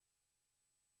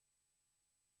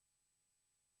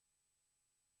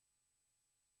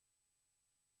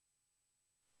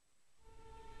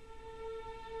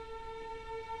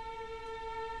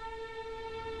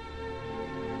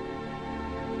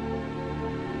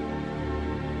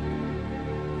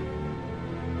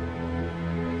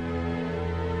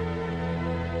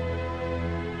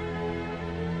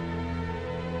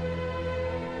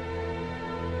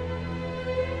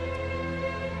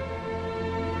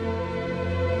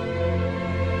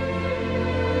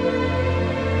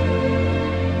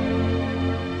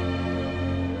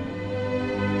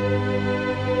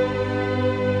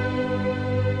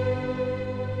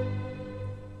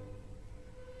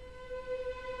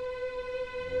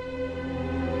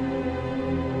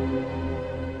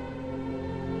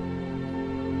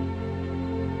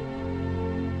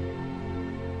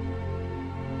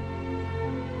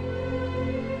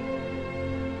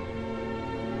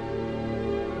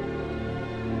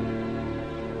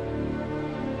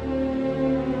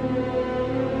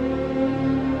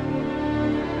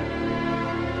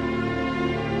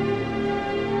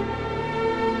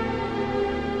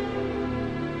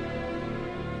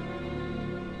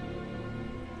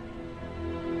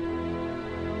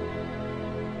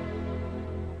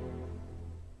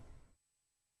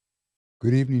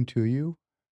Good evening to you.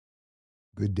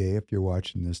 Good day if you're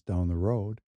watching this down the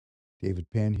road. David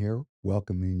Penn here,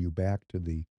 welcoming you back to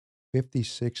the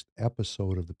 56th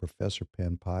episode of the Professor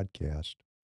Penn podcast.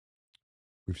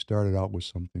 We've started out with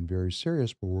something very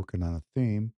serious. We're working on a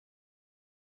theme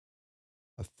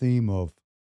of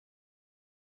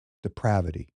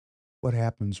depravity. What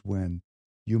happens when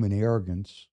human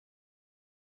arrogance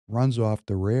runs off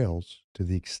the rails to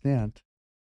the extent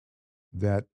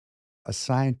that a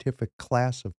scientific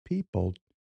class of people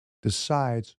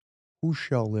decides who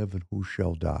shall live and who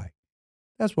shall die?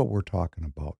 That's what we're talking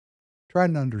about.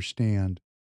 Trying to understand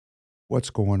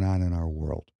what's going on in our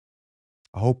world.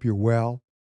 I hope you're well.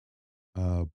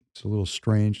 It's a little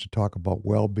strange to talk about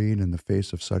well being in the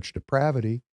face of such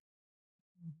depravity,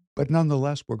 but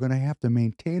nonetheless, we're going to have to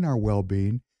maintain our well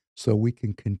being so we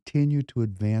can continue to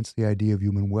advance the idea of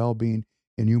human well being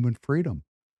and human freedom.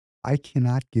 I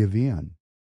cannot give in.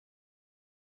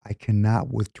 I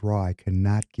cannot withdraw. I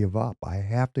cannot give up. I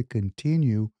have to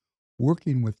continue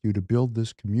working with you to build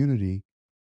this community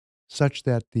such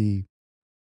that the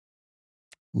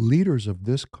leaders of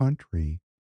this country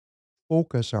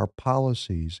focus our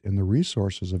policies and the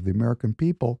resources of the American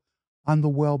people on the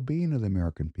well being of the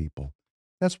American people.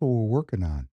 That's what we're working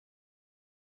on.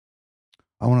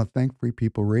 I want to thank Free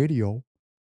People Radio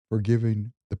for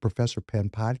giving the Professor Penn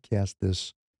podcast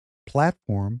this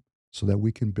platform so that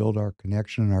we can build our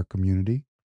connection in our community.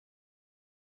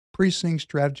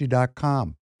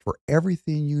 Precinctstrategy.com for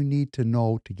everything you need to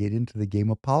know to get into the game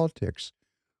of politics.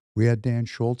 We had Dan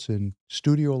Schultz in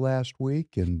studio last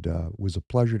week, and it was a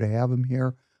pleasure to have him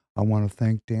here. I want to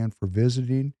thank Dan for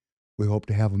visiting. We hope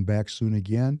to have him back soon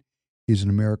again. He's an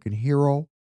American hero,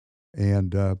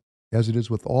 and as it is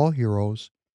with all heroes,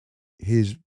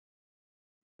 his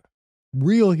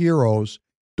real heroes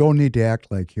don't need to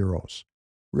act like heroes.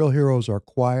 Real heroes are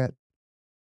quiet.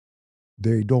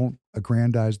 They don't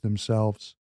aggrandize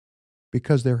themselves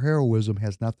because their heroism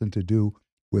has nothing to do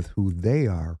with who they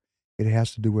are. It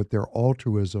has to do with their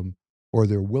altruism or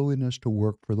their willingness to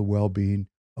work for the well-being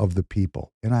of the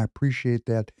people. And I appreciate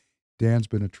that. Dan's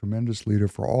been a tremendous leader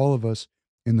for all of us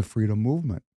in the freedom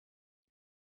movement.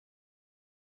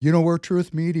 You know, we're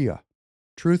Truth Media.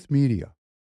 Truth Media.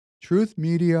 Truth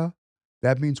Media,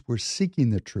 that means we're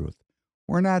seeking the truth.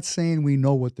 We're not saying we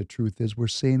know what the truth is. We're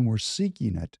saying we're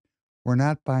seeking it. We're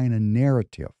not buying a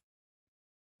narrative.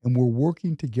 And we're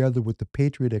working together with the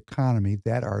Patriot Economy,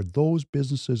 that are those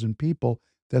businesses and people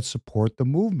that support the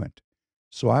movement.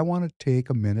 So I want to take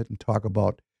a minute and talk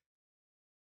about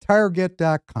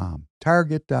TireGet.com.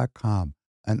 TireGet.com,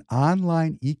 an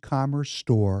online e-commerce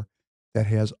store that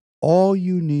has all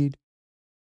you need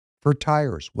for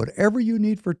tires. Whatever you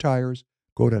need for tires,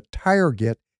 go to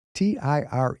TireGet,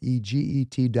 TireGet.com,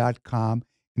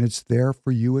 and it's there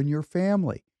for you and your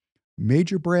family.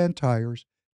 Major brand tires,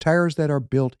 tires that are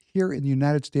built here in the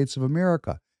United States of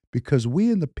America, because we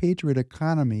in the Patriot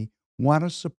Economy want to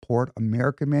support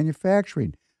American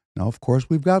manufacturing. Now, of course,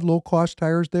 we've got low-cost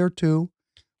tires there too,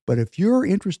 but if you're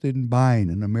interested in buying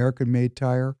an American-made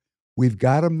tire, we've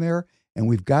got them there, and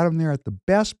we've got them there at the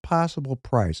best possible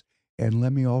price. And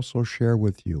let me also share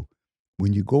with you,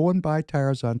 when you go and buy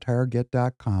tires on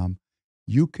TireGet.com,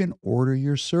 you can order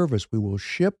your service. We will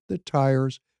ship the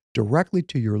tires directly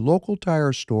to your local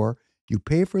tire store. You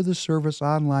pay for the service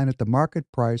online at the market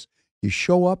price. You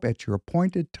show up at your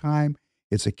appointed time.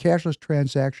 It's a cashless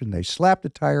transaction. They slap the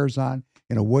tires on,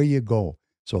 and away you go.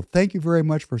 So thank you very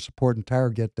much for supporting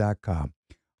TireGet.com.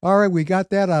 All right, we got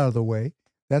that out of the way.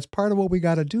 That's part of what we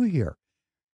got to do here.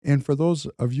 And for those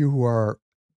of you who are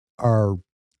our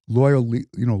loyal,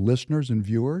 listeners and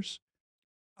viewers,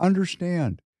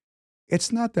 understand it's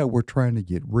not that we're trying to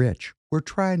get rich. We're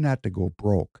trying not to go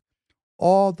broke.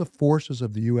 All the forces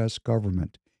of the U.S.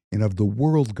 government and of the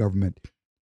world government,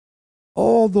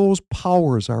 all those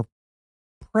powers are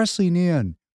pressing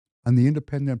in on the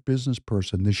independent business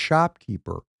person, the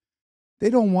shopkeeper. They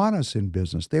don't want us in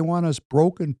business. They want us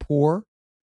broke and poor,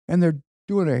 and they're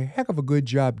doing a heck of a good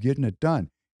job getting it done.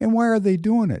 And why are they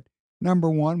doing it?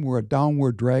 Number one, we're a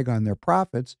downward drag on their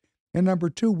profits. And number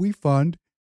two, we fund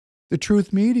the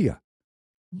truth media.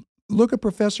 Look at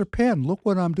Professor Penn. Look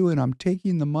what I'm doing. I'm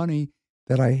taking the money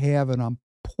that I have and I'm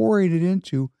pouring it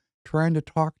into trying to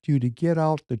talk to you to get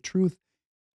out the truth,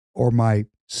 or my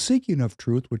seeking of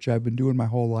truth, which I've been doing my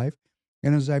whole life.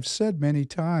 And as I've said many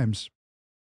times,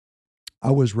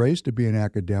 I was raised to be an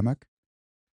academic,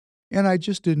 and I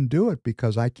just didn't do it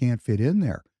because I can't fit in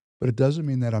there. But it doesn't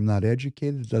mean that I'm not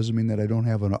educated. It doesn't mean that I don't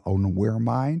have an aware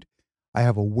mind. I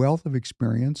have a wealth of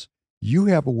experience. You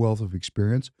have a wealth of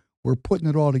experience. We're putting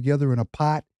it all together in a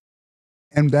pot,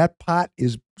 And that pot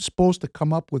is supposed to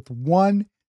come up with one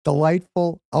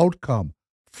delightful outcome: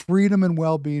 freedom and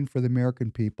well being for the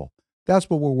American people. That's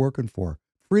what we're working for: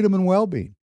 freedom and well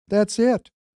being. That's it.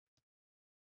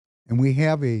 And we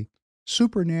have a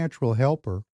supernatural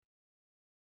helper,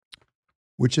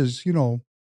 which is,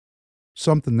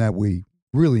 something that we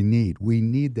really need. We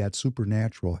need that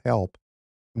supernatural help,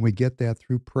 and we get that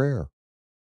through prayer.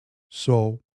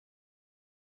 So,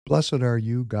 blessed are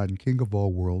you, God and King of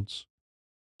all worlds.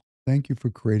 Thank you for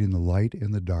creating the light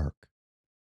and the dark.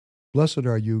 Blessed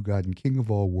are you, God and King of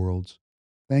all worlds.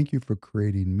 Thank you for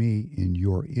creating me in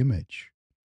your image.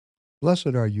 Blessed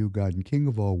are you, God and King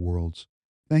of all worlds.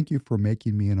 Thank you for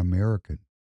making me an American.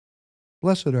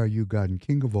 Blessed are you, God and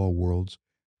King of all worlds.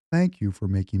 Thank you for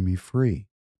making me free.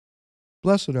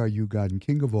 Blessed are you, God and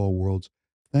King of all worlds.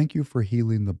 Thank you for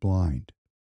healing the blind.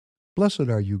 Blessed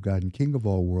are you, God and King of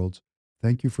all worlds.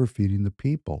 Thank you for feeding the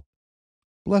people.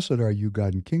 Blessed are you,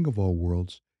 God and King of all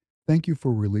worlds. Thank you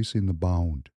for releasing the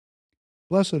bound.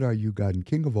 Blessed are you, God and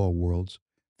King of all worlds.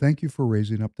 Thank you for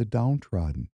raising up the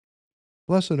downtrodden.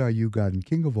 Blessed are you, God and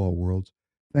King of all worlds.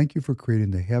 Thank you for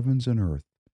creating the heavens and earth.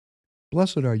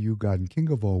 Blessed are you, God and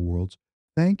King of all worlds.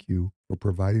 Thank you for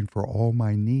providing for all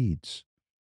my needs.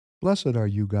 Blessed are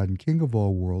you, God and King of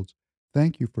all worlds.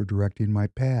 Thank you for directing my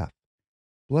path.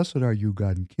 Blessed are you,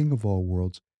 God and King of all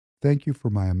worlds. Thank you for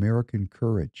my American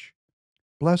courage.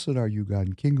 Blessed are you, God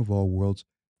and King of all worlds.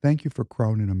 Thank you for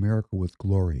crowning America with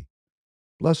glory.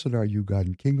 Blessed are you, God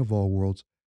and King of all worlds.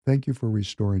 Thank you for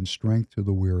restoring strength to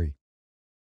the weary.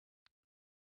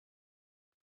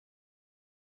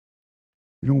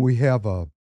 We have a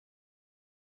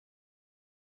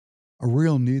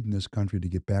real need in this country to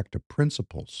get back to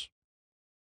principles.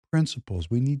 Principles.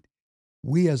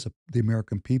 We as the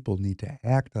American people need to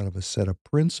act out of a set of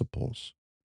principles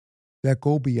that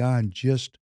go beyond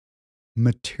just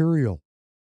material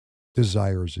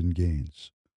desires and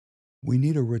gains. We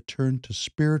need a return to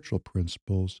spiritual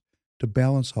principles to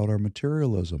balance out our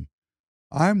materialism.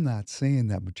 I'm not saying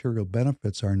that material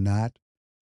benefits are not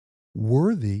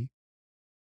worthy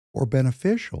or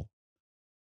beneficial.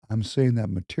 I'm saying that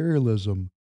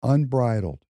materialism,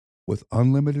 unbridled, with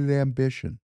unlimited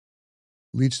ambition,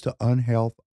 leads to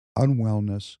unhealth,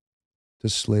 unwellness, to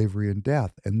slavery and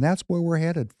death. And that's where we're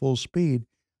headed, full speed.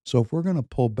 So if we're going to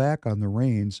pull back on the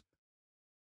reins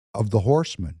of the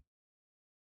horsemen,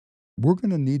 we're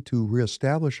going to need to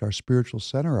reestablish our spiritual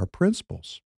center, our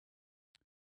principles.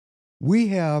 We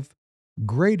have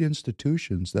great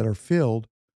institutions that are filled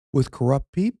with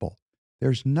corrupt people.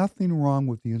 There's nothing wrong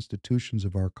with the institutions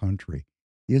of our country.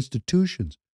 The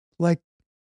institutions, like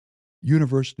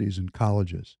universities and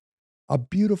colleges, a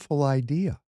beautiful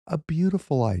idea,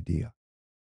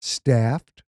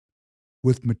 staffed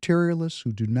with materialists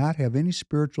who do not have any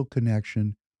spiritual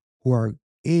connection, who are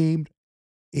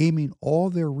aiming all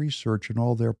their research and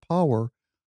all their power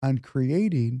on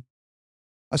creating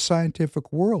a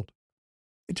scientific world.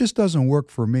 It just doesn't work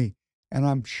for me. And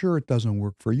I'm sure it doesn't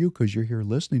work for you because you're here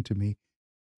listening to me.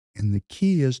 And the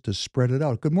key is to spread it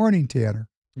out. Good morning, Tanner.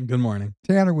 Good morning.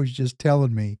 Tanner was just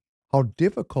telling me how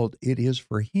difficult it is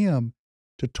for him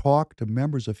to talk to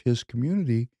members of his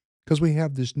community because we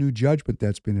have this new judgment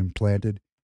that's been implanted.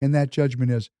 And that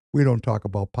judgment is we don't talk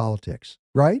about politics,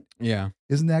 right? Yeah,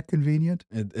 Isn't that convenient?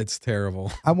 it's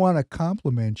terrible. I want to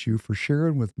compliment you for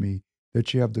sharing with me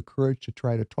that you have the courage to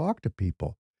try to talk to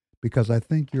people, because I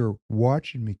think you're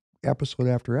watching me episode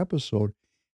after episode,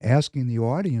 asking the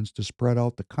audience to spread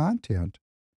out the content.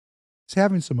 It's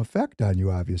having some effect on you,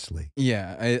 obviously.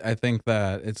 Yeah, I think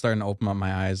that it's starting to open up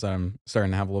my eyes. That I'm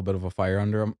starting to have a little bit of a fire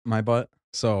under my butt.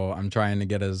 So I'm trying to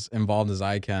get as involved as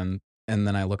I can. And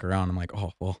then I look around, I'm like,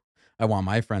 oh, well, I want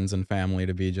my friends and family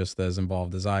to be just as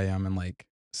involved as I am and like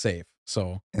safe.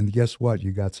 So, And guess what?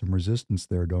 You got some resistance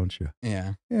there, don't you?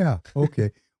 yeah. Yeah,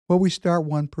 okay. Well, we start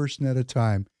one person at a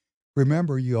time.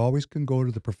 Remember, you always can go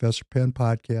to the Professor Penn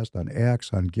podcast on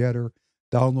X, on Getter,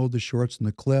 download the shorts and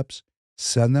the clips,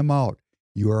 send them out.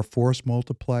 You are a force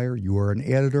multiplier. You are an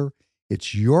editor.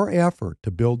 It's your effort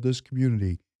to build this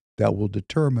community that will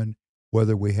determine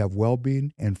whether we have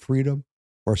well-being and freedom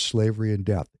or slavery and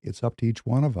death. It's up to each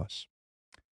one of us.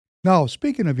 Now,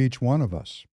 speaking of each one of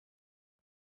us,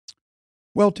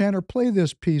 well, Tanner, play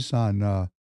this piece on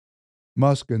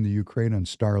Musk and the Ukraine on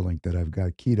Starlink that I've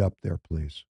got keyed up there,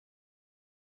 please.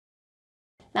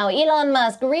 Now, Elon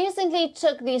Musk recently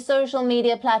took the social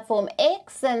media platform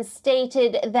X and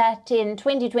stated that in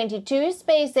 2022,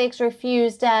 SpaceX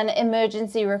refused an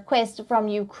emergency request from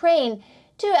Ukraine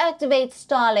to activate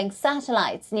Starlink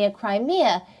satellites near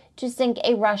Crimea to sink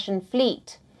a Russian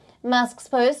fleet. Musk's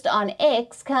post on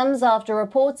X comes after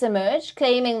reports emerged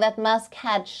claiming that Musk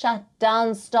had shut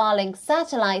down Starlink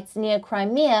satellites near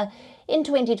Crimea in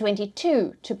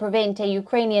 2022 to prevent a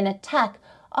Ukrainian attack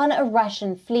on a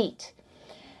Russian fleet.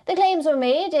 The claims were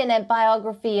made in a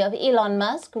biography of Elon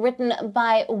Musk written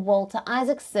by Walter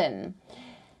Isaacson.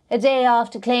 A day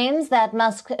after claims that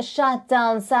Musk shut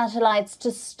down satellites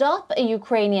to stop a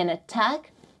Ukrainian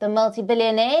attack, the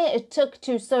multi-billionaire took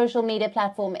to social media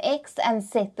platform X and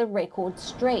set the record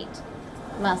straight.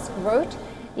 Musk wrote,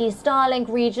 "The Starlink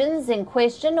regions in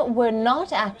question were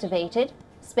not activated.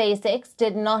 SpaceX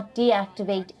did not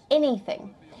deactivate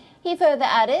anything." He further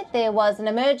added there was an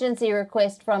emergency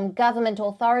request from government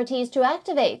authorities to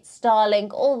activate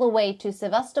Starlink all the way to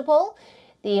Sevastopol,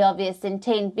 the obvious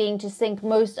intent being to sink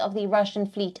most of the Russian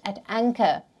fleet at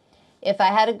anchor. If I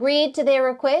had agreed to their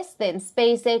request, then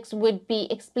SpaceX would be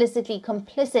explicitly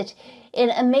complicit in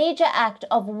a major act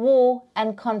of war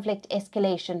and conflict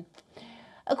escalation.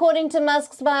 According to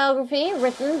Musk's biography,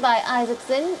 written by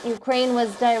Isaacson, Ukraine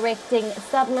was directing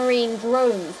submarine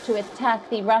drones to attack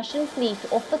the Russian fleet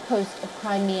off the coast of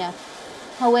Crimea.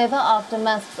 However, after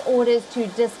Musk's orders to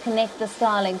disconnect the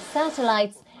Starlink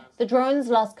satellites, the drones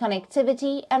lost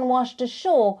connectivity and washed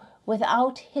ashore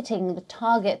without hitting the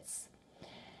targets.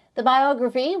 The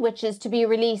biography, which is to be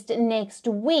released next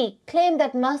week, claimed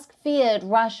that Musk feared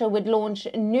Russia would launch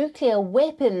nuclear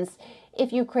weapons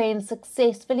if Ukraine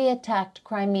successfully attacked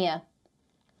Crimea.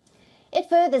 It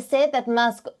further said that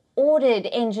Musk ordered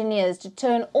engineers to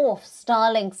turn off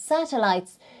Starlink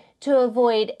satellites to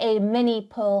avoid a mini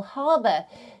Pearl Harbor,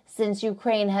 since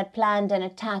Ukraine had planned an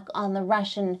attack on the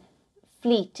Russian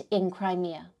fleet in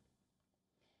Crimea.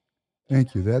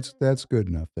 Thank you. That's good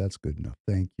enough. That's good enough.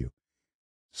 Thank you.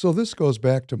 So this goes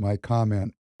back to my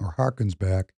comment, or harkens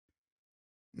back.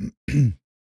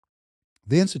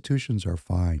 The institutions are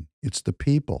fine. It's the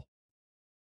people.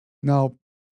 Now,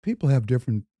 people have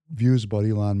different views about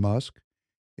Elon Musk,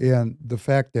 and the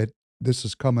fact that this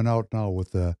is coming out now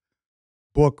with a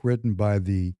book written by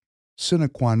the sine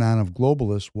qua non of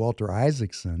globalists, Walter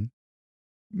Isaacson,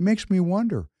 makes me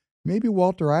wonder. Maybe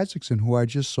Walter Isaacson, who I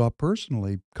just saw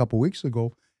personally a couple weeks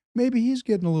ago, maybe he's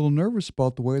getting a little nervous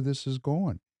about the way this is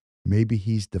going. Maybe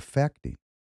he's defecting.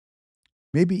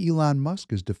 Maybe Elon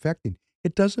Musk is defecting.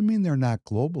 It doesn't mean they're not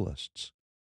globalists.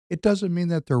 It doesn't mean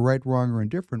that they're right, wrong, or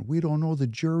indifferent. We don't know. The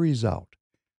jury's out.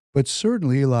 But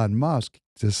certainly Elon Musk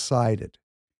decided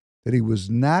that he was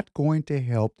not going to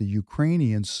help the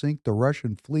Ukrainians sink the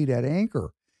Russian fleet at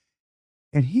anchor.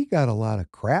 And he got a lot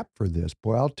of crap for this.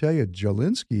 Boy, I'll tell you,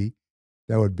 Zelensky,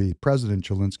 that would be President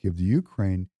Zelensky of the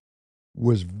Ukraine,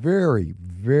 was very,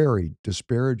 very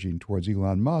disparaging towards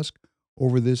Elon Musk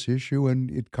over this issue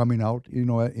and it coming out, in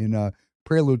a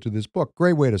prelude to this book.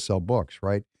 Great way to sell books,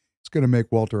 right? It's going to make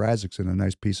Walter Isaacson a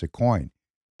nice piece of coin.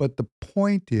 But the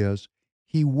point is,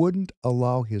 he wouldn't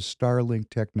allow his Starlink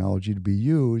technology to be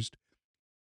used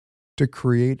to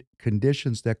create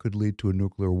conditions that could lead to a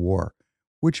nuclear war,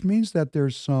 which means that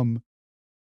there's some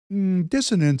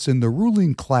dissonance in the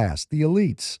ruling class, the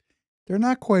elites. They're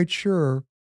not quite sure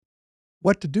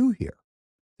what to do here.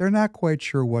 They're not quite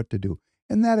sure what to do.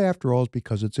 And that, after all, is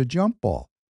because it's a jump ball.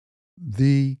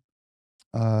 The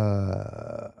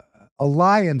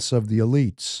alliance of the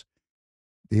elites,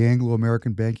 the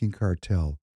Anglo-American banking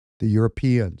cartel, the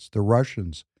Europeans, the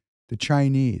Russians, the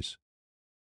Chinese,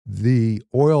 the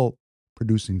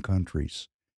oil-producing countries,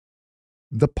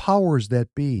 the powers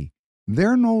that be,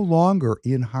 they're no longer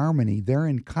in harmony. They're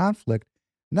in conflict,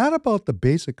 not about the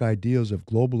basic ideas of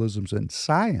globalism and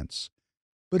science,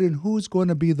 but in who's going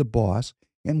to be the boss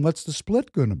and what's the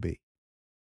split going to be.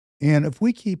 And if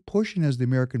we keep pushing as the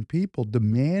American people,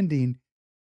 demanding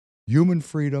human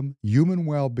freedom, human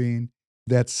well-being,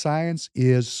 that science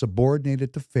is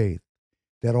subordinated to faith,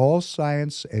 that all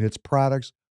science and its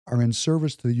products are in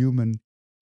service to the human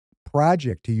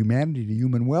project, to humanity, to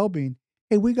human well-being,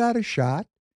 hey, we got a shot.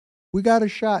 We got a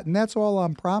shot. And that's all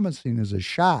I'm promising is a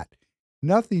shot.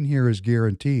 Nothing here is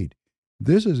guaranteed.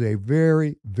 This is a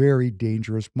very, very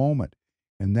dangerous moment.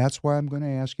 And that's why I'm going to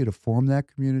ask you to form that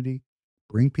community,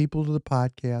 bring people to the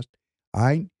podcast.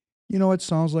 It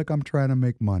sounds like I'm trying to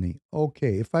make money.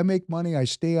 Okay, if I make money, I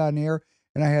stay on air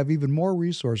and I have even more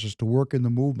resources to work in the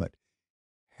movement.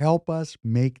 Help us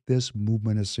make this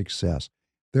movement a success.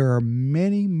 There are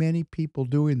many, many people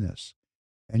doing this.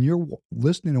 And you're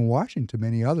listening and watching to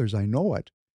many others. I know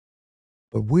it.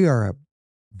 But we are a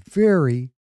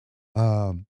very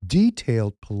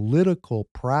detailed political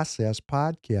process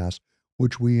podcast,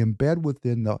 which we embed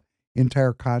within the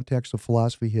entire context of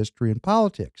philosophy, history, and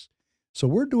politics. So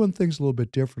we're doing things a little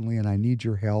bit differently, and I need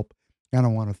your help, and I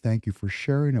want to thank you for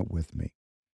sharing it with me.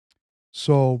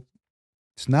 So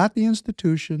it's not the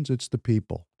institutions, it's the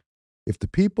people. If the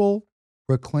people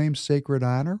proclaim sacred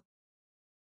honor,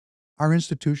 our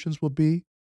institutions will be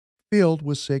filled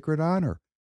with sacred honor.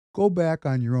 Go back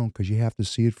on your own because you have to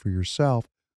see it for yourself.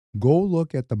 Go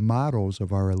look at the mottos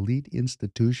of our elite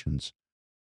institutions,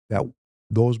 that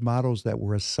those mottos that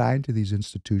were assigned to these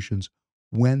institutions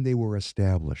when they were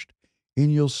established.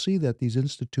 And you'll see that these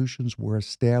institutions were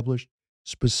established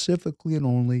specifically and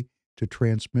only to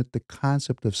transmit the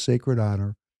concept of sacred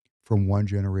honor from one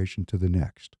generation to the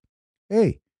next.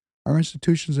 Hey, our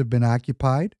institutions have been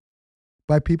occupied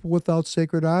by people without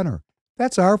sacred honor.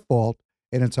 That's our fault,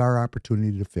 and it's our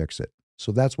opportunity to fix it.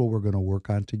 So that's what we're going to work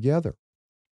on together.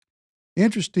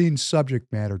 Interesting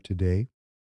subject matter today.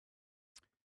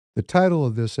 The title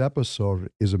of this episode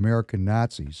is American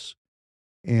Nazis,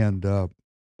 and a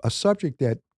subject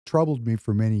that troubled me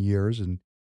for many years, and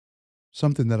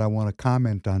something that I want to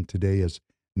comment on today is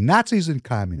Nazis and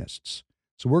communists.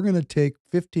 So we're going to take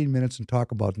 15 minutes and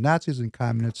talk about Nazis and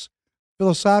communists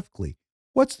philosophically.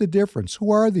 What's the difference? Who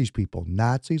are these people,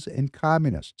 Nazis and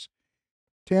communists?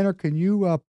 Tanner, can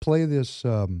you play this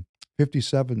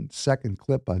 57-second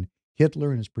clip on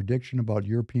Hitler and his prediction about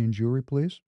European Jewry,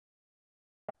 please?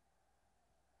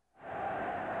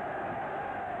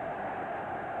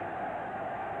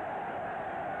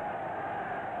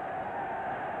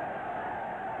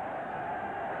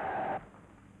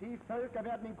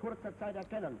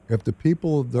 If the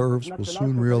people of the earth will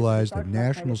soon realize that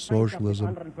National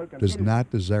Socialism does not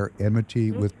desire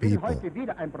enmity with people,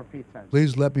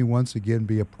 please let me once again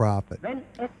be a prophet.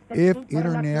 If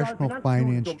international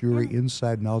finance Jewry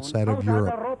inside and outside of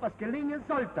Europe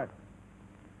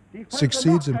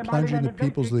succeeds in plunging the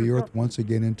peoples of the earth once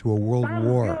again into a world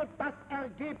war,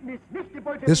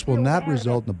 this will not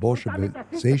result in the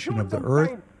Bolshevization of the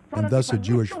earth and thus a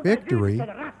Jewish victory,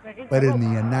 but in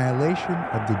the annihilation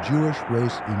of the Jewish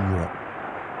race in Europe.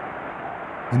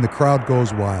 And the crowd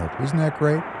goes wild. Isn't that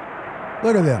great?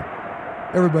 Look at them.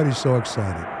 Everybody's so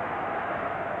excited.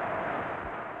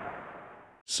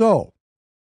 So,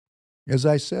 as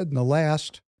I said in the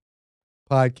last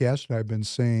podcast, and I've been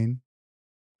saying,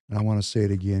 and I want to say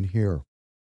it again here,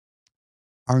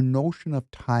 our notion of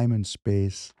time and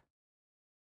space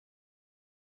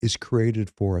is created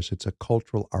for us. It's a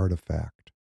cultural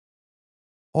artifact.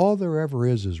 All there ever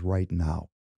is right now.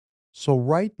 So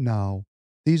right now,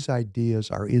 these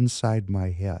ideas are inside my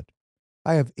head.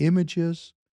 I have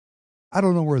images. I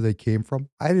don't know where they came from.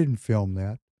 I didn't film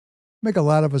that. Make a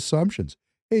lot of assumptions.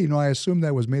 Hey, I assume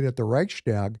that was made at the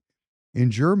Reichstag in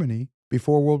Germany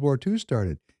before World War II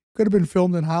started. Could have been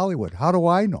filmed in Hollywood. How do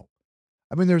I know?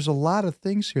 I mean, there's a lot of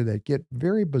things here that get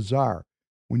very bizarre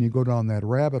when you go down that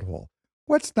rabbit hole.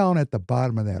 What's down at the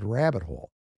bottom of that rabbit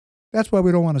hole? That's why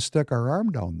we don't want to stick our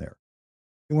arm down there.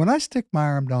 And when I stick my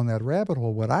arm down that rabbit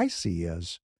hole, what I see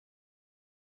is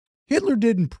Hitler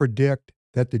didn't predict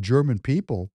that the German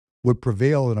people would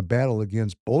prevail in a battle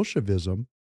against Bolshevism,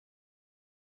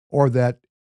 or that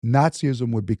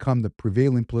Nazism would become the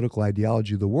prevailing political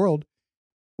ideology of the world.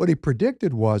 What he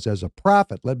predicted was, as a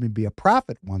prophet, let me be a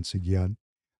prophet once again,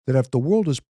 that if the world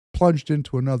is plunged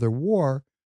into another war,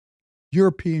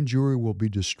 European Jewry will be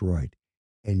destroyed.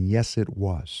 And yes, it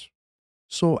was.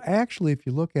 So actually, if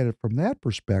you look at it from that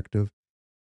perspective,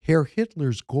 Herr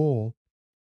Hitler's goal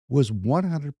was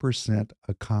 100%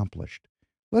 accomplished.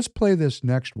 Let's play this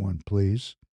next one,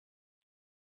 please.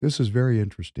 This is very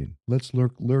interesting. Let's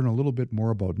learn a little bit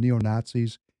more about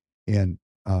neo-Nazis and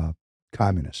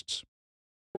communists.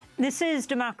 This is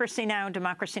Democracy Now!,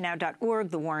 democracynow.org,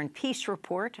 the War and Peace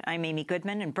Report. I'm Amy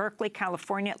Goodman. In Berkeley,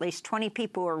 California, at least 20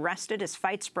 people were arrested as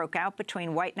fights broke out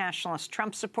between white nationalist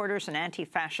Trump supporters and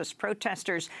anti-fascist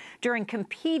protesters during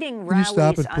competing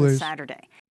rallies on Saturday.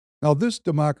 Now, this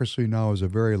Democracy Now! Is a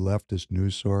very leftist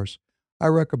news source. I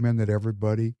recommend that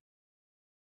everybody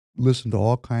listen to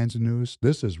all kinds of news.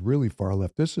 This is really far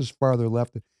left. This is farther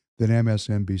left than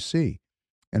MSNBC.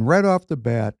 And right off the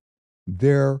bat,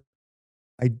 they're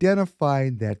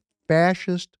identifying that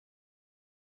fascist,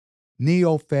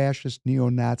 neo-fascist,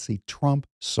 neo-Nazi Trump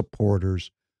supporters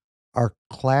are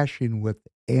clashing with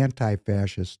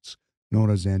anti-fascists known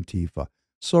as Antifa.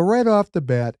 So right off the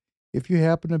bat, if you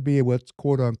happen to be what's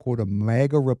quote-unquote a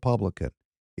MAGA Republican,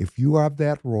 if you have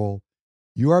that role,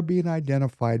 you are being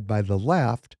identified by the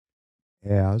left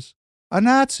as a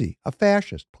Nazi, a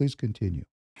fascist. Please continue.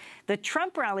 The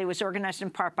Trump rally was organized in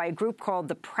part by a group called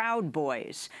the Proud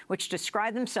Boys, which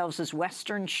describe themselves as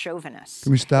Western chauvinists.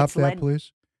 Can we stop that,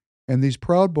 please? And these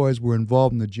Proud Boys were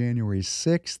involved in the January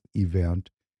 6th event,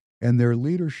 and their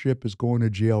leadership is going to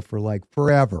jail for like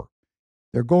forever.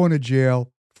 They're going to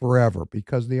jail forever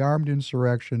because the armed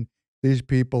insurrection these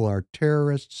people are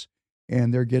terrorists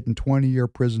and they're getting 20-year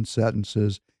prison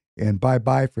sentences, and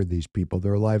bye-bye for these people.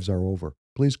 Their lives are over.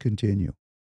 Please continue.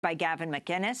 By Gavin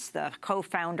McInnes, the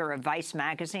co-founder of Vice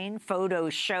magazine.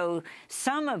 Photos show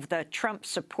some of the Trump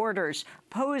supporters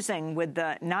posing with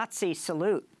the Nazi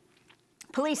salute.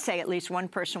 Police say at least one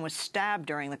person was stabbed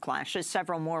during the clashes.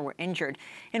 Several more were injured.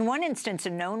 In one instance, a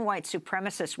known white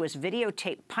supremacist was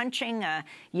videotaped punching a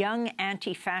young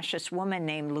anti-fascist woman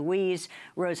named Louise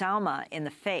Rosalma in the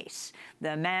face.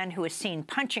 The man who was seen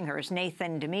punching her is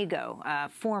Nathan D'Amigo, a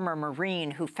former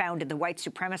Marine who founded the white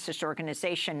supremacist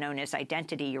organization known as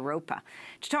Identity Europa.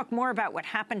 To talk more about what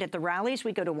happened at the rallies,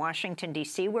 we go to Washington,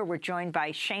 D.C., where we're joined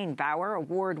by Shane Bauer,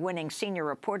 award-winning senior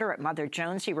reporter at Mother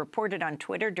Jones. He reported on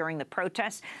Twitter during the protests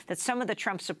that some of the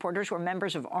Trump supporters were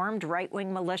members of armed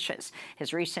right-wing militias.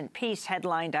 His recent piece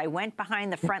headlined, "I went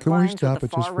behind the front lines with the far right." Can we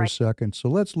stop it just for a second? So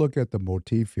let's look at the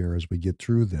motif here as we get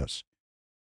through this.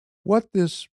 What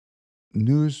this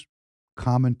news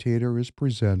commentator is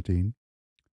presenting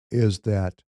is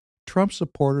that Trump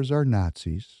supporters are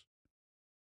Nazis,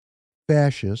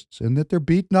 fascists, and that they're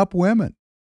beating up women.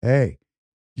 Hey,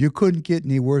 you couldn't get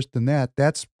any worse than that.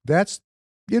 That's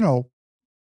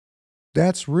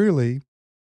really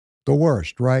the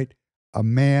worst, right? A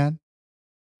man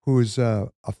who's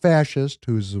a fascist,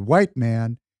 who's a white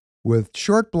man with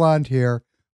short blonde hair,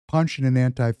 punching an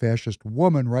anti-fascist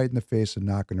woman right in the face and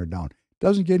knocking her down.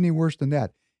 Doesn't get any worse than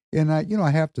that. And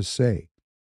I have to say,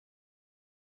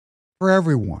 for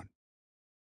everyone,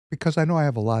 because I know I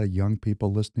have a lot of young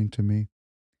people listening to me,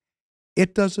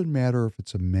 it doesn't matter if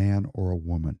it's a man or a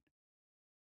woman.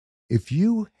 If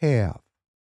you have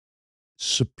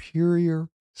superior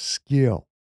skill,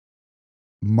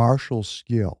 martial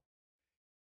skill,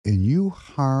 and you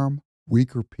harm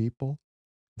weaker people,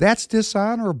 that's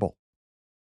dishonorable.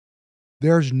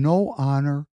 There's no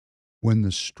honor when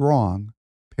the strong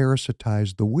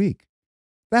parasitize the weak.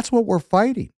 That's what we're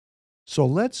fighting. So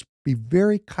let's be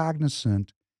very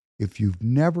cognizant if you've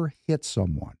never hit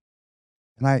someone.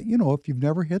 And if you've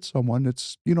never hit someone,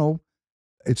 it's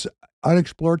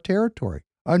unexplored territory,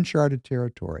 uncharted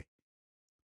territory.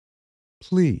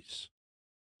 Please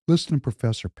listen to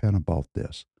Professor Penn about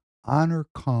this. Honor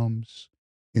comes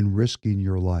in risking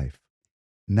your life,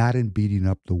 not in beating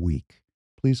up the weak.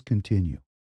 Please continue.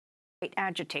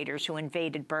 Agitators who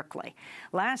invaded Berkeley.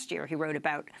 Last year, he wrote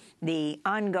about the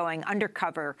ongoing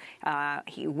undercover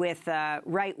with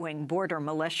right-wing border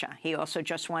militia. He also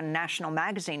just won a National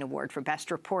Magazine Award for Best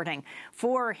Reporting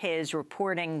for his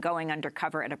reporting going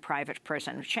undercover at a private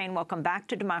prison. Shane, welcome back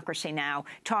to Democracy Now!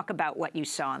 Talk about what you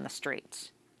saw on the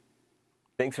streets.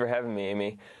 Thanks for having me,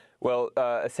 Amy. Well,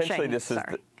 essentially, Shane, this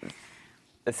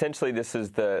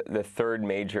is the third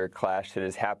major clash that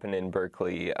has happened in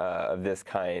Berkeley of this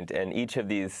kind, and each of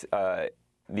these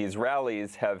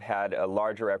rallies have had a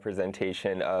larger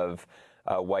representation of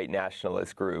white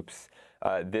nationalist groups.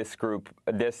 This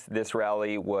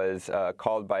rally was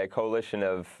called by a coalition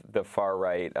of the far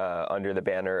right under the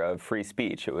banner of free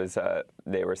speech. It was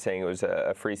they were saying it was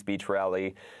a free speech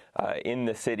rally in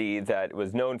the city that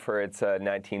was known for its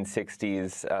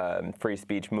 1960s free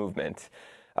speech movement.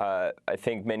 I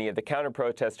think many of the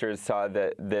counter-protesters saw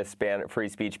that this free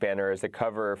speech banner as a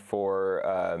cover for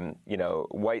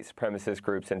white supremacist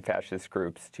groups and fascist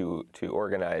groups to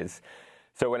organize.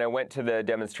 So when I went to the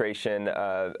demonstration,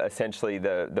 essentially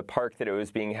the park that it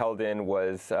was being held in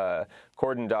was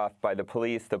cordoned off by the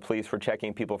police. The police were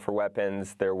checking people for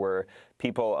weapons. There were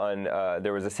people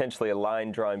there was essentially a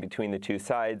line drawn between the two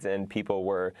sides, and people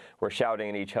were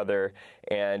shouting at each other.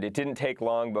 And it didn't take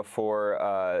long before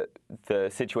the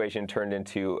situation turned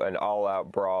into an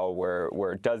all-out brawl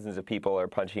where dozens of people are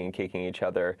punching and kicking each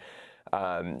other.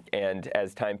 And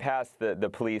as time passed, the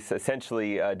police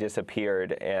essentially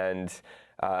disappeared, and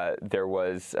there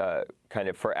was kind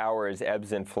of for hours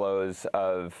ebbs and flows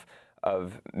of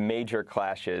major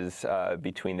clashes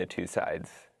between the two sides.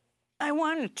 I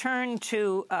want to turn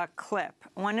to a clip,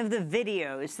 one of the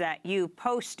videos that you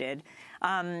posted.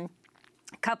 A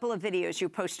couple of videos you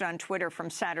posted on Twitter from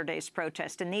Saturday's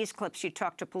protest. In these clips, you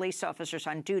talked to police officers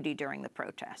on duty during the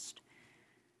protest.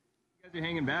 You guys are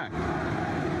hanging back.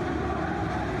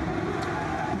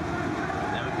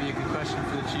 Be a good question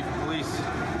for the chief of police.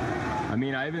 I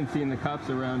mean, I haven't seen the cops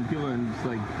around people and just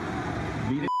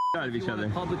beat the out of each other. A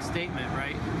public statement,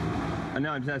 right?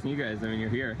 No, I'm just asking you guys. I mean, you're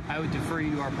here. I would defer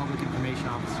you to our public information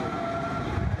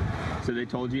officer. So they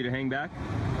told you to hang back?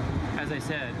 As I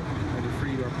said, I defer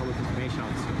you to our public information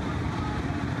officer.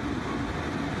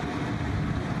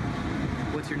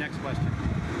 What's your next question?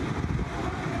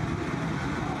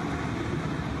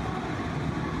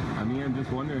 I mean, I'm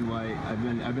just wondering why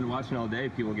I've been watching all day.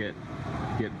 People get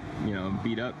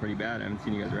beat up pretty bad. I haven't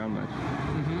seen you guys around much.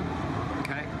 Mm-hmm.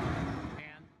 Okay.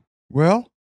 And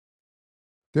Well,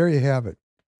 there you have it.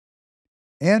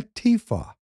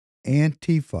 Antifa,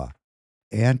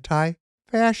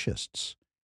 anti-fascists,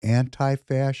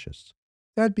 anti-fascists.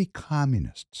 That'd be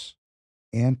communists,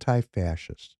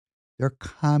 anti-fascists. They're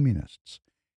communists.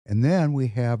 And then we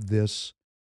have this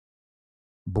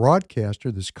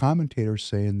broadcaster, this commentator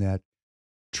saying that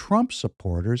Trump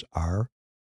supporters are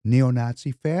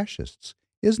neo-Nazi fascists.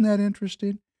 Isn't that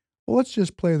interesting? Well, let's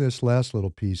just play this last little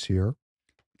piece here,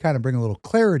 kind of bring a little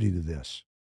clarity to this.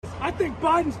 I think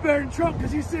Biden's better than Trump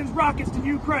because he sends rockets to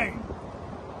Ukraine.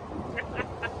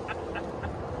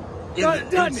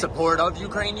 In support of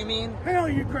Ukraine, you mean? Hell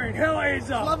Ukraine, hell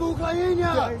Azov. Slava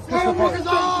Ukraina!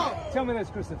 Tell me this,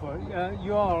 Christopher.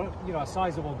 You are, a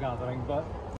sizable gathering, but...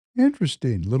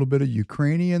 Interesting. A little bit of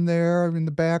Ukrainian there in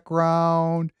the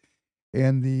background.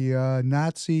 And the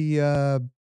Nazi,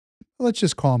 let's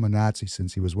just call him a Nazi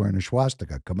since he was wearing a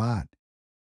swastika. Come on.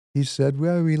 He said,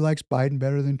 well, he likes Biden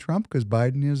better than Trump because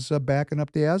Biden is backing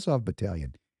up the Azov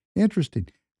battalion. Interesting.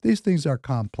 These things are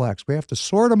complex. We have to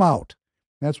sort them out.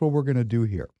 That's what we're going to do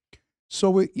here.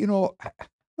 So,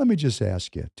 let me just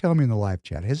ask you, tell me in the live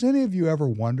chat, has any of you ever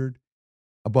wondered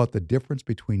about the difference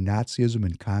between Nazism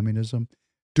and communism?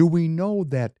 Do we know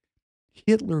that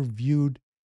Hitler viewed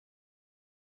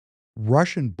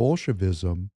Russian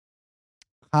Bolshevism,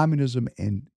 communism,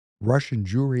 and Russian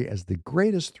Jewry as the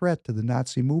greatest threat to the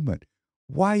Nazi movement?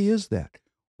 Why is that?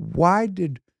 Why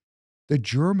did the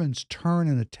Germans turn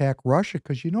and attack Russia?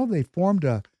 Because, they formed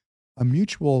a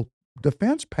mutual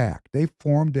defense pact. They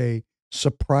formed a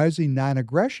surprising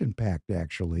non-aggression pact,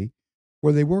 actually,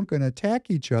 where they weren't going to attack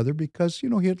each other because,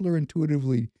 Hitler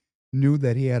intuitively knew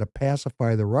that he had to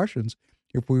pacify the Russians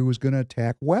if he was going to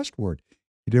attack westward.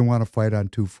 He didn't want to fight on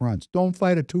two fronts. Don't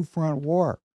fight a two-front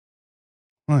war.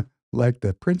 Like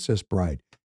the Princess Bride.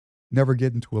 Never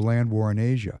get into a land war in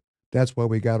Asia. That's why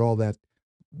we got all that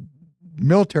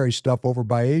military stuff over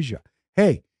by Asia.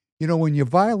 Hey, when you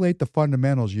violate the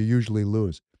fundamentals, you usually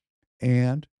lose.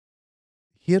 And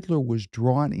Hitler was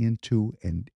drawn into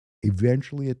and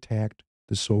eventually attacked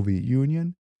the Soviet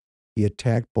Union. He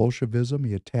attacked Bolshevism.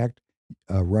 He attacked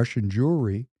Russian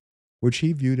Jewry, which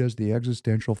he viewed as the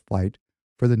existential fight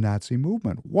for the Nazi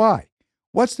movement. Why?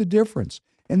 What's the difference?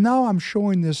 And now I'm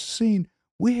showing this scene.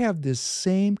 We have this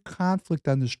same conflict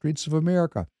on the streets of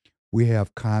America. We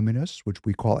have communists, which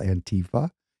we call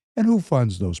Antifa. And who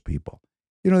funds those people?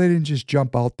 They didn't just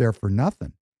jump out there for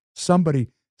nothing.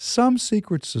 Some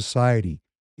secret society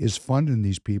is funding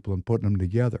these people and putting them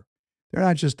together. They're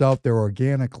not just out there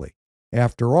organically.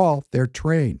 After all, they're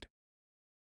trained.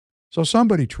 So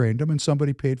somebody trained them and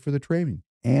somebody paid for the training.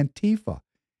 Antifa.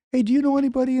 Hey, do you know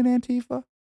anybody in Antifa?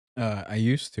 I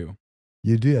used to.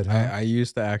 You did, huh? I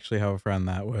used to actually have a friend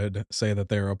that would say that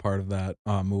they were a part of that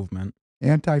movement.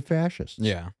 Anti-fascists.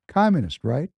 Yeah. Communist,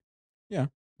 right? Yeah.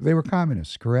 They were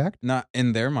communists, correct? Not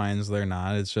in their minds, they're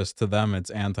not. It's just to them, it's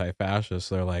anti-fascist.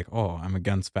 They're like, oh, I'm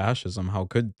against fascism. How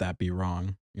could that be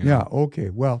wrong? Yeah,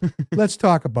 okay. Well, let's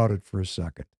talk about it for a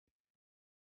second.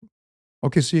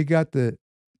 Okay, so you got the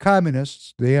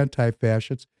communists, the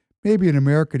anti-fascists. Maybe an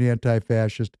American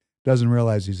anti-fascist doesn't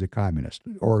realize he's a communist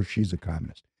or she's a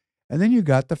communist. And then you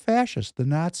got the fascists, the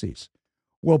Nazis.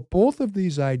 Well, both of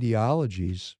these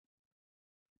ideologies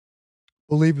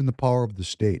believe in the power of the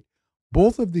state.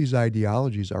 Both of these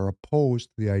ideologies are opposed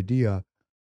to the idea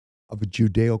of a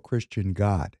Judeo-Christian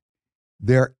God.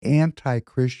 They're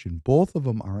anti-Christian. Both of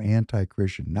them are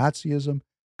anti-Christian. Nazism,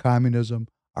 communism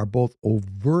are both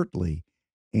overtly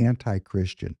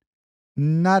anti-Christian.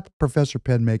 Not Professor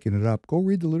Penn making it up. Go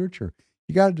read the literature.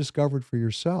 You got to discover it for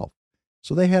yourself.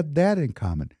 So they had that in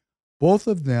common. Both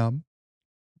of them,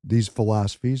 these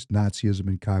philosophies, Nazism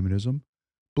and communism,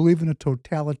 believe in a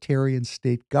totalitarian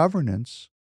state governance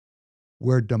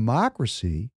where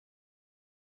democracy,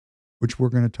 which we're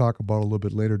going to talk about a little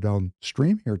bit later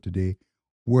downstream here today,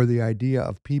 where the idea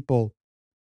of people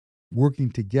working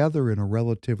together in a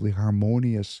relatively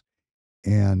harmonious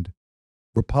and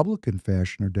Republican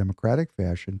fashion or Democratic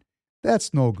fashion,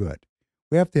 that's no good.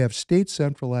 We have to have state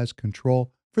centralized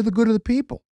control for the good of the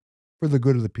people, for the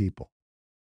good of the people.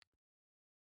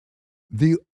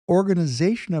 The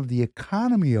organization of the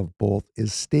economy of both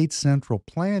is state central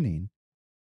planning,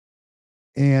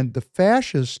 and the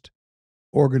fascist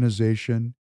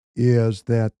organization is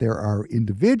that there are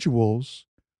individuals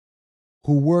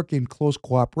who work in close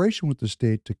cooperation with the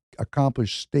state to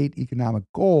accomplish state economic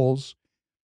goals.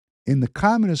 In the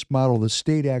communist model, the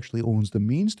state actually owns the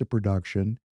means to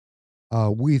production.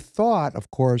 We thought,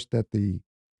 of course, that the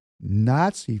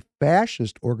Nazi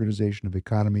fascist organization of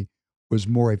economy was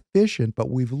more efficient, but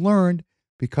we've learned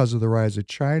because of the rise of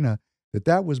China that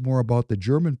that was more about the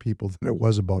German people than it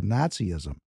was about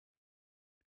Nazism.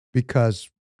 Because,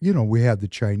 we have the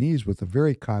Chinese with a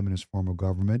very communist form of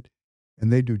government,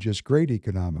 and they do just great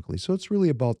economically. So it's really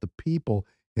about the people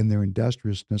and their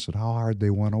industriousness and how hard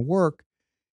they want to work.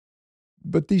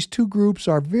 But these two groups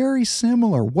are very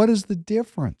similar. What is the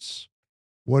difference?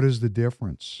 What is the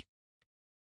difference?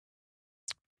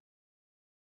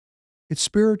 It's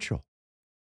spiritual.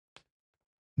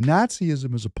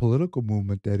 Nazism is a political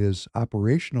movement that is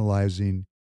operationalizing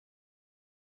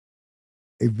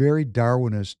a very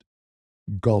Darwinist,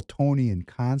 Galtonian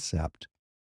concept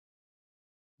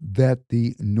that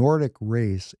the Nordic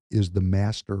race is the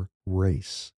master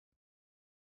race.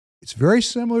 It's very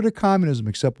similar to communism,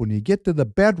 except when you get to the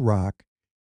bedrock,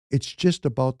 it's just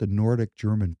about the Nordic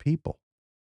German people,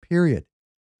 period.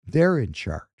 They're in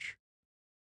charge.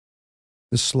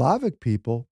 The Slavic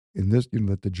people, in this,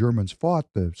 that the Germans fought,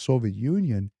 the Soviet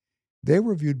Union, they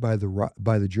were viewed by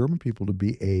the German people to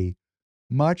be a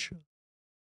much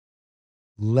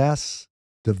less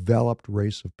developed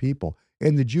race of people,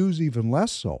 and the Jews even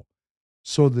less so.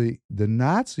 So the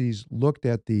Nazis looked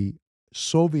at the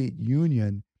Soviet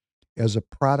Union as a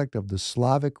product of the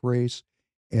Slavic race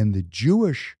and the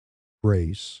Jewish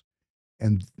race,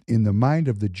 and in the mind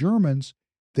of the Germans,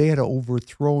 they had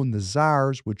overthrown the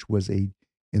Tsars, which was in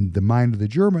the mind of the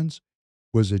Germans,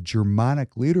 was a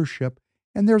Germanic leadership.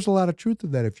 And there's a lot of truth to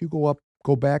that. If you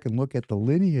go back and look at the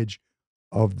lineage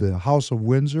of the House of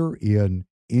Windsor in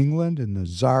England and the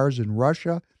Tsars in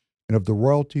Russia and of the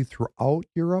royalty throughout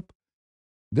Europe,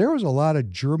 there was a lot of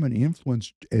German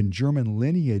influence and German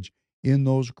lineage in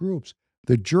those groups.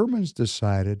 The Germans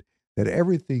decided that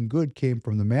everything good came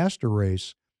from the master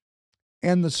race,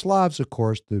 and the Slavs, of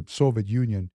course, the Soviet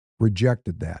Union,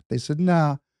 rejected that. They said,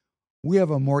 nah, we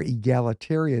have a more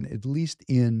egalitarian, at least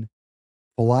in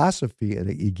philosophy, an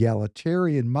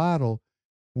egalitarian model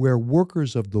where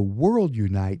workers of the world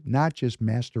unite, not just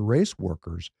master race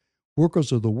workers.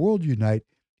 Workers of the world unite,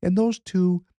 and those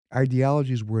two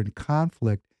ideologies were in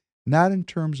conflict, not in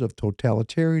terms of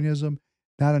totalitarianism,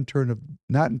 not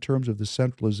in terms of the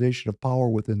centralization of power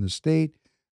within the state,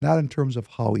 not in terms of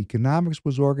how economics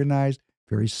was organized,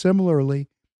 very similarly,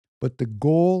 but the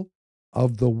goal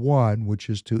of the one, which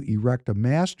is to erect a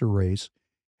master race,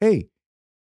 hey,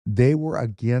 they were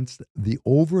against the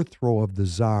overthrow of the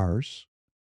Tsars,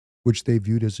 which they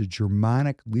viewed as a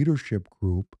Germanic leadership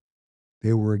group.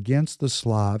 They were against the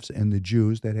Slavs and the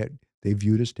Jews that they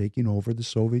viewed as taking over the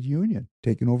Soviet Union,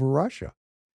 taking over Russia.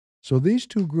 So these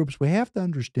two groups, we have to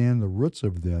understand the roots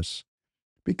of this,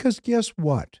 because guess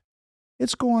what?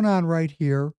 It's going on right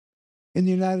here in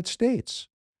the United States.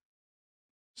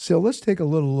 So let's take a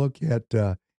little look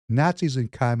at Nazis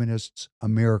and Communists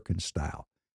American style.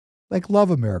 Like Love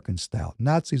American style,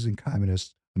 Nazis and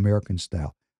Communists American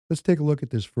style. Let's take a look at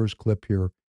this first clip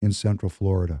here in Central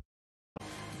Florida.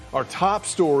 Our top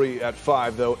story at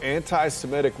 5, though,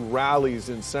 anti-Semitic rallies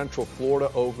in Central Florida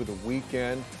over the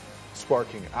weekend,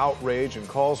 sparking outrage and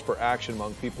calls for action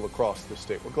among people across the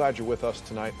state. We're glad you're with us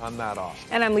tonight. I'm Matt Austin.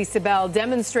 And I'm Lisa Bell.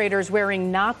 Demonstrators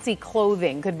wearing Nazi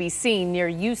clothing could be seen near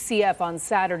UCF on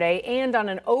Saturday and on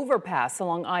an overpass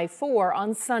along I-4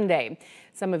 on Sunday.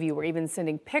 Some of you were even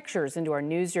sending pictures into our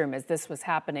newsroom as this was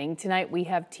happening. Tonight we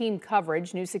have team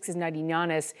coverage. News 6's Nadia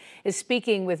Yanis is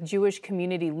speaking with Jewish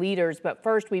community leaders. But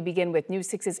first we begin with News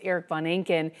 6's Eric Von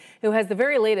Enken, who has the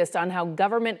very latest on how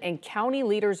government and county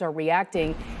leaders are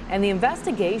reacting and the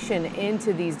investigation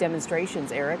into these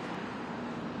demonstrations. Eric?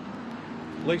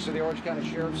 Lisa, the Orange County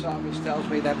Sheriff's Office tells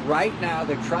me that right now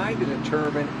they're trying to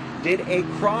determine, did a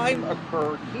crime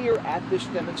occur here at this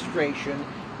demonstration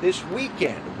this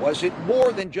weekend? Was it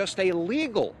more than just a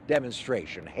legal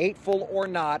demonstration? Hateful or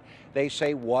not, they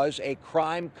say was a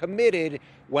crime committed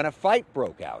when a fight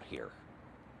broke out here.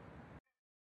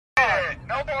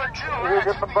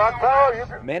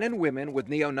 Men and women with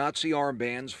neo-Nazi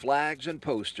armbands, flags, and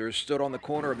posters stood on the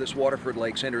corner of this Waterford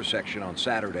Lakes intersection on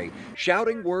Saturday,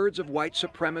 shouting words of white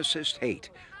supremacist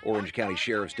hate. Orange County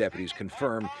Sheriff's deputies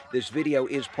confirmed this video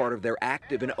is part of their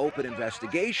active and open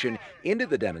investigation into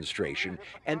the demonstration,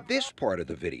 and this part of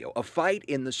the video, a fight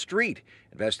in the street,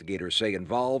 investigators say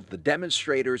involved the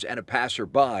demonstrators and a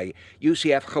passerby.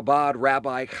 UCF Chabad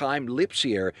Rabbi Chaim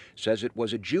Lipsier says it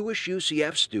was a Jewish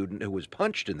UCF student who was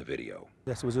punched in the video.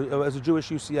 Yes, it was a Jewish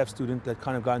UCF student that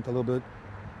kind of got into a little bit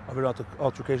of an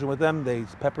altercation with them. They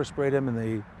pepper sprayed him and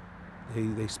they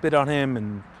They spit on him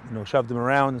and shoved him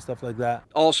around and stuff like that.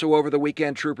 Also over the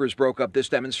weekend, troopers broke up this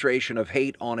demonstration of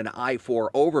hate on an I-4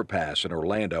 overpass in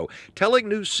Orlando, telling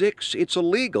News 6 it's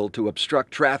illegal to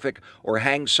obstruct traffic or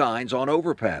hang signs on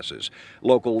overpasses.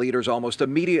 Local leaders almost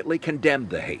immediately condemned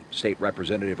the hate. State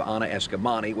Representative Anna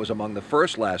Escamani was among the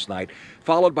first last night,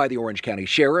 followed by the Orange County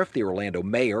Sheriff, the Orlando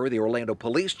Mayor, the Orlando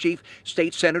Police Chief,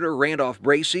 State Senator Randolph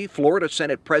Bracey, Florida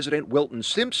Senate President Wilton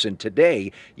Simpson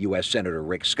today, U.S. Senator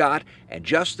Rick Scott, and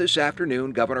just this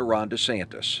afternoon, Governor Ron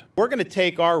DeSantis. We're going to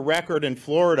take our record in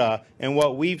Florida and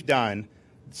what we've done,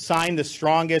 sign the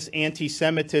strongest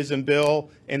anti-Semitism bill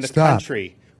in the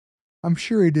country. I'm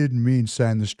sure he didn't mean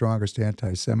sign the strongest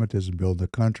anti-Semitism bill in the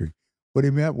country. What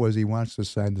he meant was he wants to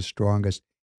sign the strongest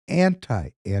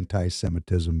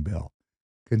anti-Semitism bill.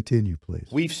 Continue, please.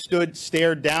 We've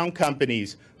stared down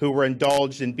companies who were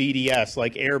indulged in BDS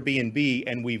like Airbnb,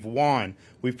 and we've won.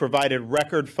 We've provided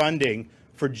record funding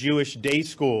for Jewish day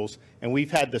schools, and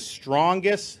we've had the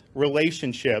strongest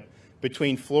relationship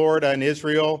between Florida and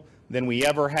Israel than we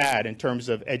ever had in terms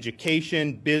of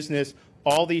education, business,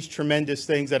 all these tremendous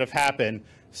things that have happened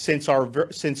since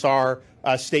our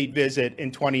state visit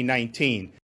in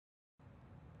 2019.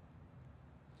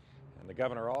 The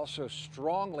governor also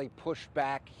strongly pushed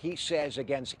back, he says,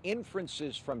 against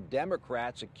inferences from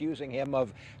Democrats accusing him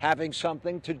of having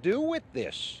something to do with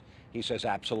this. He says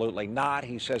absolutely not.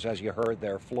 He says, as you heard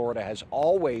there, Florida has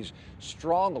always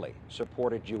strongly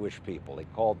supported Jewish people. He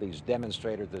called these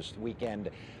demonstrators this weekend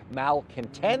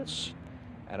malcontents,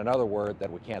 and another word that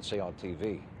we can't say on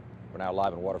TV. We're now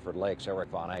live in Waterford Lakes. Eric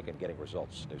Von Eichen getting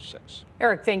results, News 6.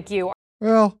 Eric, thank you.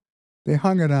 Well, they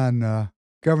hung it on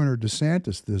Governor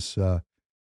DeSantis, this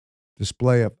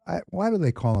display of, why do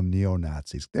they call them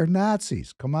neo-Nazis? They're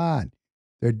Nazis. Come on.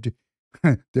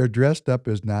 They're dressed up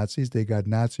as Nazis. They got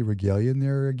Nazi regalia, and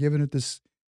they're giving it this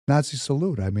Nazi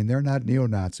salute. I mean, they're not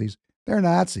neo-Nazis. They're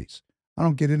Nazis. I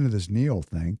don't get into this neo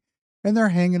thing. And they're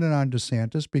hanging it on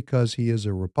DeSantis because he is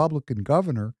a Republican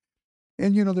governor.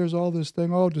 And, there's all this thing,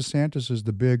 DeSantis is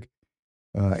the big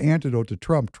antidote to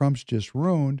Trump. Trump's just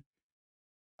ruined.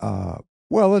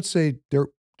 Well, let's say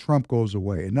Trump goes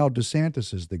away, and now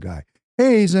DeSantis is the guy.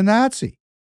 Hey, he's a Nazi.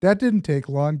 That didn't take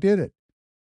long, did it?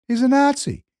 He's a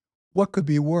Nazi. What could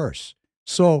be worse?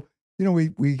 So,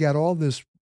 we got all this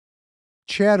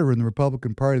chatter in the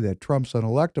Republican Party that Trump's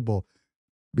unelectable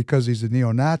because he's a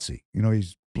neo-Nazi.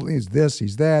 He's this,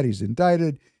 he's that, he's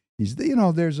indicted.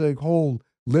 There's a whole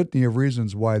litany of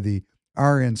reasons why the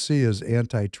RNC is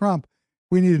anti-Trump.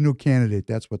 We need a new candidate.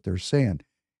 That's what they're saying.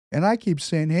 And I keep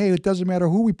saying, hey, it doesn't matter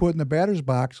who we put in the batter's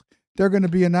box. They're going to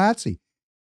be a Nazi.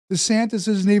 DeSantis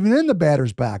isn't even in the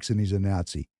batter's box, and he's a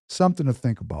Nazi. Something to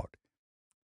think about.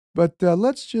 But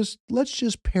let's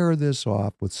just pair this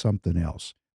off with something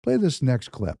else. Play this next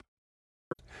clip.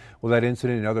 Well, that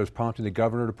incident and others prompted the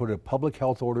governor to put a public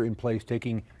health order in place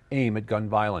taking aim at gun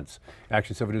violence.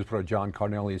 Action 7 News reporter John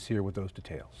Carnelli is here with those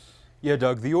details. Yeah,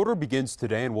 Doug, the order begins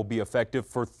today and will be effective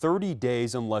for 30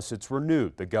 days unless it's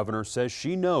renewed. The governor says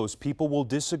she knows people will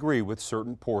disagree with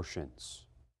certain portions.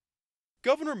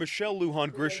 Governor Michelle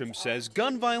Lujan Grisham says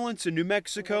gun violence in New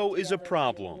Mexico is a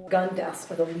problem. Gun deaths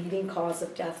are the leading cause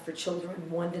of death for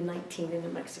children 1 to 19 in New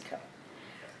Mexico.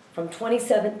 From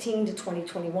 2017 to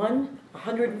 2021,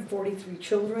 143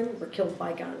 children were killed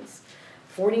by guns.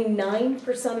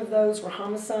 49% of those were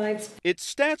homicides.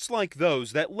 It's stats like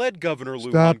those that led Governor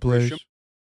Lujan Stop, Grisham.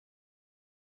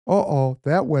 please.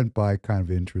 That went by kind of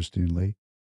interestingly.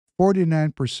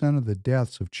 49% of the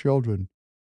deaths of children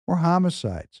were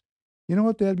homicides. You know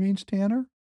what that means, Tanner?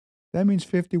 That means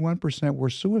 51% were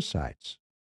suicides.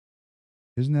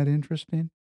 Isn't that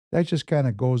interesting? That just kind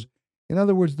of goes, in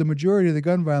other words, the majority of the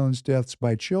gun violence deaths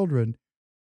by children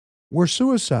were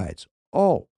suicides.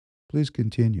 Oh, please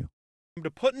continue. To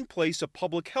put in place a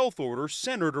public health order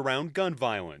centered around gun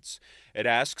violence. It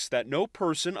asks that no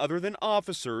person other than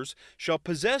officers shall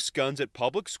possess guns at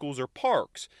public schools or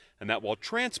parks, and that while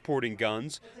transporting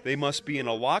guns, they must be in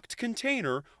a locked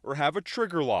container or have a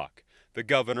trigger lock. The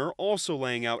governor also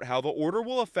laying out how the order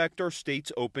will affect our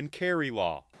state's open carry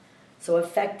law. So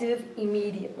effective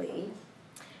immediately,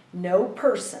 no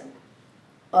person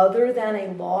other than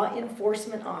a law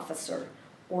enforcement officer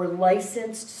or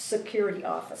licensed security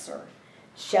officer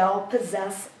shall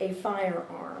possess a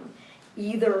firearm,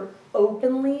 either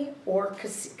openly or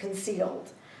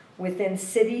concealed, within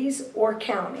cities or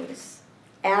counties,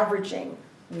 averaging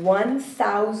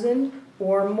 1,000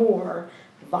 or more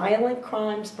violent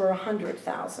crimes per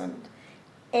 100,000,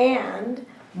 and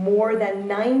more than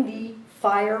 90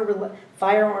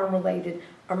 firearm-related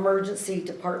emergency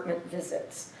department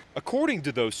visits. According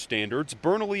to those standards,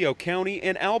 Bernalillo County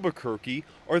and Albuquerque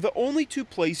are the only two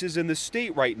places in the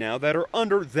state right now that are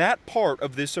under that part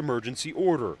of this emergency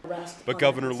order. But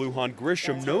Governor Lujan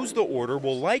Grisham knows the order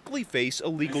will likely face a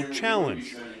legal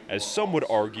challenge, as some would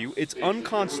argue it's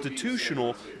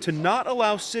unconstitutional to not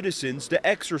allow citizens to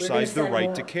exercise their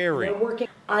right to carry.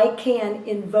 I can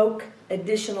invoke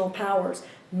additional powers.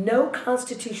 No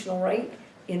constitutional right,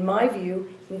 in my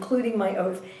view, including my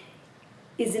oath,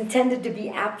 is intended to be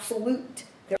absolute.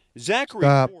 Zachary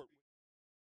Stop. Ford-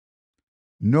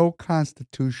 No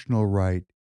constitutional right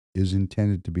is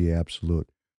intended to be absolute.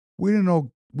 We don't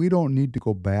know. We don't need to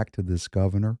go back to this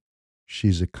governor.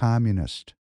 She's a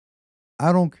communist.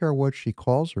 I don't care what she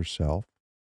calls herself,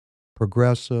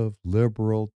 progressive,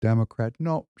 liberal, Democrat.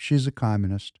 No, she's a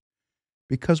communist.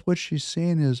 Because what she's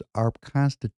saying is our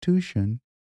Constitution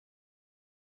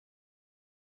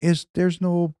is there's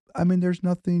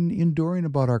nothing enduring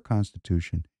about our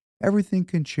Constitution. Everything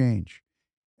can change.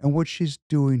 And what she's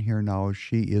doing here now is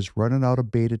she is running out a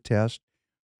beta test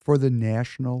for the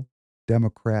national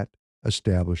Democrat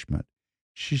establishment.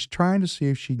 She's trying to see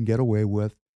if she can get away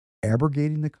with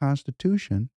abrogating the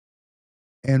Constitution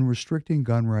and restricting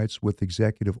gun rights with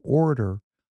executive order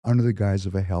under the guise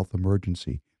of a health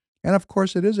emergency. And of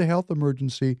course, it is a health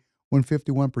emergency when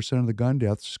 51% of the gun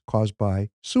deaths caused by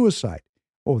suicide.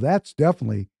 Oh, that's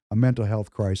definitely a mental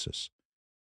health crisis.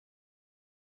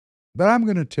 But I'm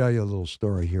going to tell you a little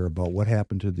story here about what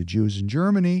happened to the Jews in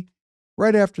Germany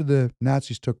right after the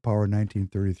Nazis took power in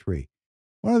 1933.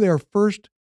 One of their first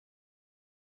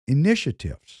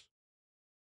initiatives,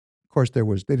 of course, they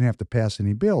didn't have to pass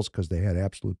any bills because they had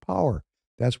absolute power.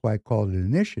 That's why I called it an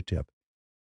initiative.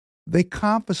 They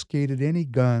confiscated any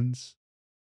guns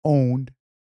owned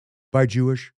by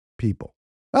Jewish people.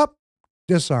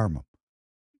 Disarm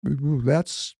them.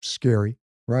 That's scary,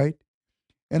 right?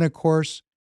 And of course,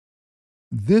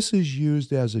 this is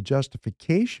used as a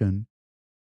justification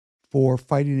for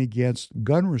fighting against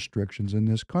gun restrictions in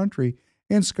this country.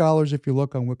 And scholars, if you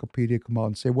look on Wikipedia, come out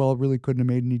and say, well, it really couldn't have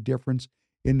made any difference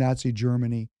in Nazi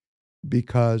Germany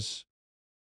because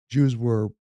Jews were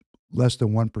less than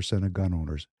 1% of gun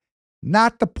owners.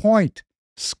 Not the point,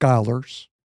 scholars.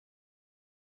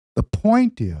 The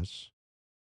point is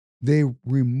they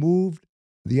removed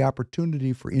the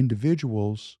opportunity for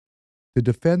individuals to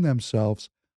defend themselves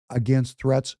against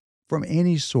threats from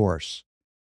any source.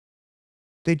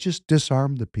 They just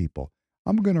disarmed the people.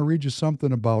 I'm going to read you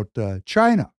something about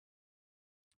China.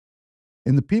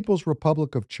 In the People's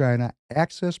Republic of China,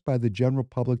 access by the general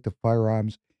public to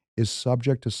firearms is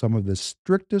subject to some of the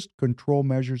strictest control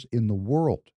measures in the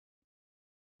world.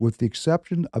 With the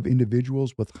exception of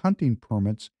individuals with hunting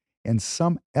permits and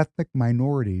some ethnic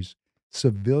minorities,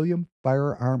 civilian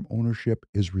firearm ownership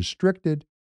is restricted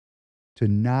to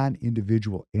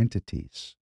non-individual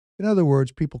entities. In other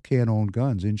words, people can't own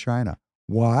guns in China.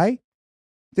 Why?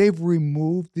 They've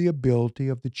removed the ability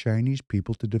of the Chinese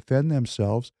people to defend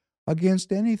themselves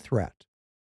against any threat.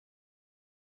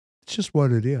 It's just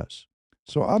what it is.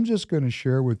 So I'm just going to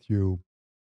share with you,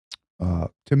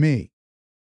 to me,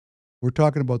 we're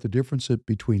talking about the difference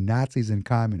between Nazis and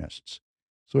communists.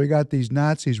 So we got these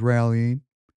Nazis rallying,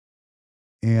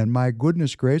 and my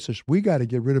goodness gracious, we got to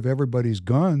get rid of everybody's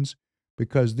guns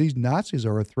because these Nazis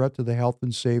are a threat to the health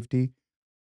and safety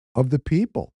of the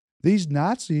people. These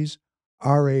Nazis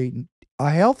are a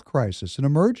health crisis, an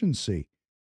emergency.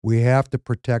 We have to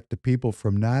protect the people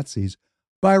from Nazis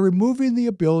by removing the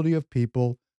ability of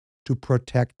people to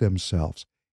protect themselves.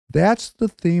 That's the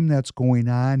theme that's going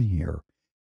on here.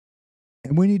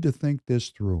 And we need to think this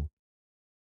through.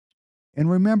 And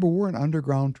remember, we're an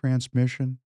underground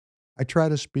transmission. I try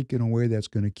to speak in a way that's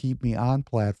going to keep me on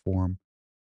platform.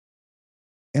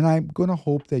 And I'm going to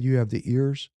hope that you have the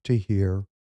ears to hear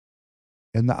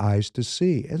and the eyes to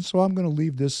see. And so I'm going to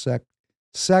leave this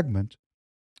segment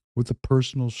with a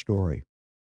personal story.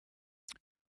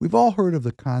 We've all heard of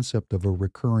the concept of a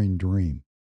recurring dream.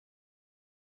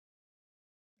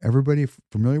 Everybody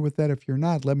familiar with that? If you're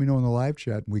not, let me know in the live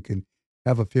chat and we can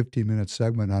have a 15-minute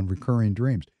segment on recurring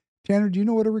dreams. Tanner, do you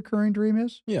know what a recurring dream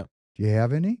is? Yeah. Do you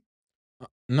have any?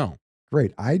 No.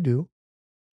 Great, I do.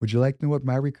 Would you like to know what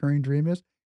my recurring dream is?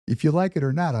 If you like it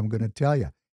or not, I'm going to tell you.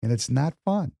 And it's not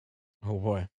fun. Oh,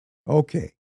 boy.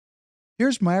 Okay.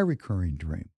 Here's my recurring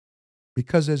dream.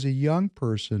 Because as a young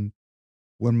person,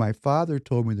 when my father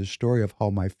told me the story of how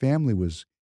my family was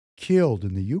killed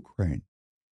in the Ukraine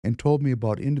and told me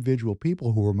about individual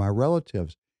people who were my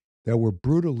relatives that were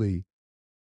brutally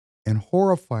and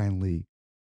horrifyingly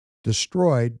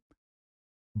destroyed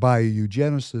by a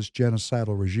eugenicist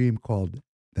genocidal regime called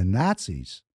the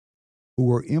Nazis, who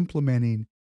were implementing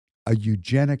a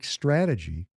eugenic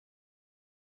strategy,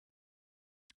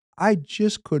 I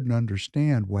just couldn't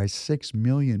understand why 6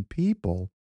 million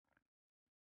people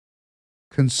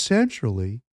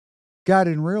consensually got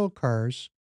in rail cars,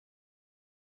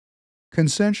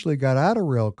 consensually got out of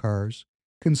rail cars,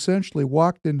 consensually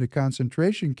walked into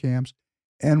concentration camps,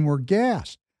 and were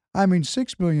gassed. I mean,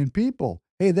 6 million people.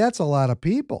 Hey, that's a lot of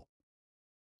people.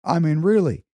 I mean,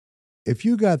 really, if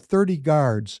you got 30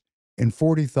 guards and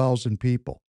 40,000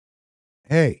 people,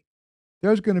 hey,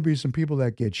 there's going to be some people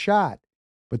that get shot,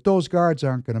 but those guards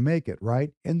aren't going to make it,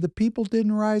 right? And the people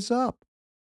didn't rise up.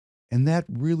 And that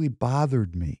really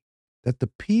bothered me, that the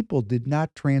people did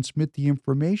not transmit the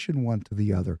information one to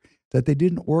the other, that they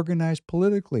didn't organize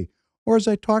politically. Or as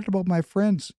I talked about my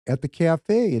friends at the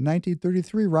cafe in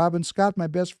 1933, Rob and Scott, my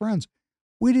best friends,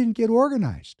 we didn't get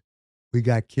organized. We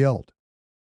got killed.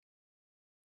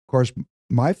 Of course,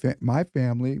 my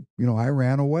family, I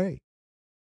ran away.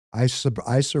 I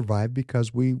survived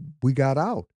because we got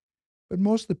out. But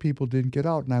most of the people didn't get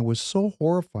out, and I was so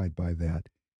horrified by that.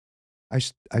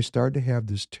 I started to have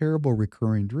this terrible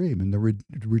recurring dream, and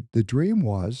the dream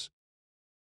was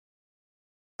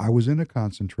I was in a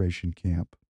concentration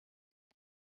camp,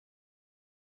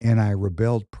 and I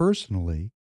rebelled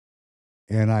personally,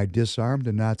 and I disarmed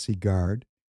a Nazi guard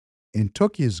and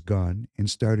took his gun and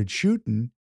started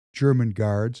shooting German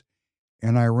guards,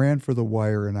 and I ran for the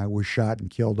wire, and I was shot and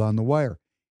killed on the wire.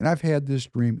 And I've had this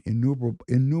dream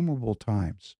innumerable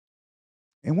times.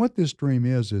 And what this dream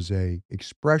is a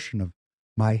expression of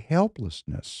my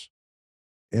helplessness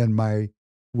and my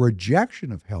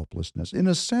rejection of helplessness. In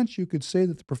a sense, you could say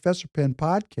that the Professor Penn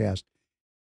podcast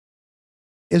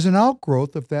is an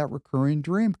outgrowth of that recurring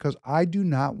dream because I do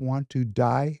not want to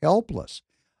die helpless.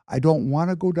 I don't want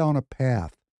to go down a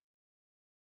path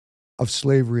of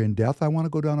slavery and death. I want to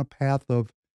go down a path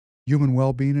of human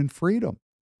well-being and freedom.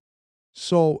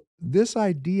 So this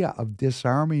idea of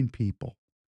disarming people,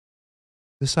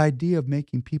 this idea of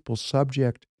making people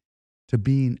subject to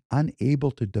being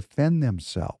unable to defend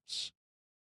themselves,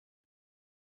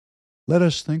 let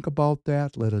us think about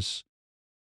that. Let us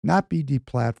not be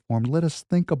deplatformed. Let us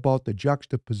think about the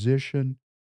juxtaposition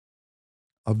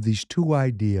of these two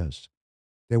ideas,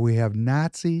 that we have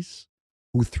Nazis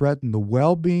who threaten the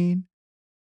well-being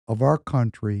of our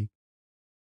country,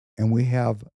 and we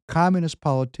have communist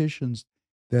politicians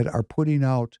that are putting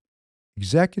out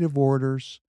executive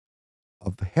orders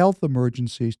of health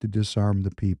emergencies to disarm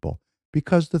the people,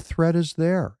 because the threat is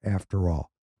there, after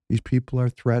all. These people are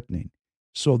threatening.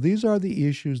 So these are the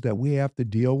issues that we have to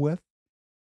deal with.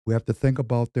 We have to think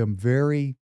about them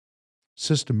very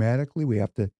systematically. We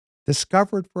have to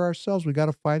discover it for ourselves. We got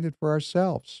to find it for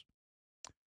ourselves.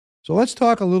 So let's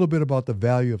talk a little bit about the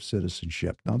value of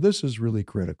citizenship. Now, this is really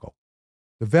critical.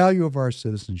 The value of our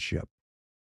citizenship.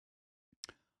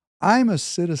 I'm a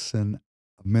citizen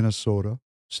of Minnesota,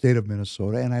 state of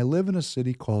Minnesota, and I live in a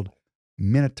city called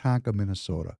Minnetonka,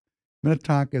 Minnesota.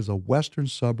 Minnetonka is a western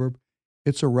suburb.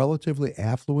 It's a relatively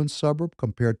affluent suburb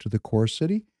compared to the core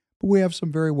city, but we have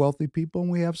some very wealthy people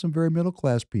and we have some very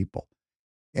middle-class people.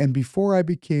 And before I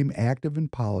became active in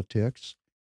politics,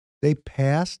 they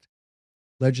passed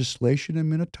legislation in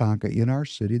Minnetonka, in our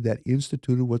city, that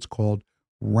instituted what's called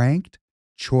ranked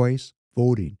choice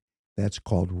voting. That's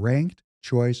called ranked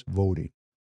choice voting.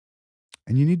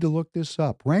 And you need to look this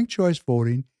up. Ranked choice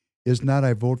voting is not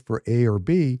I vote for A or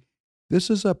B. This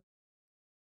is a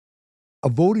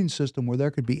voting system where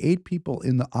there could be 8 people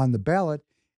on the ballot,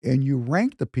 and you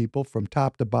rank the people from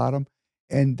top to bottom,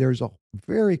 and there's a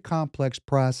very complex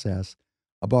process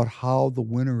about how the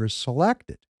winner is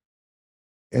selected.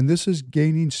 And this is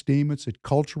gaining steam. It's a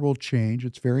cultural change.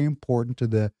 It's very important to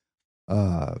the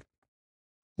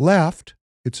left.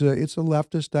 It's a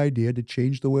leftist idea to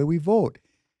change the way we vote.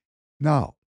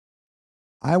 Now,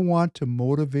 I want to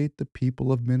motivate the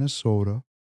people of Minnesota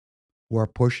who are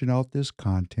pushing out this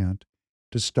content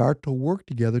to start to work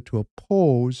together to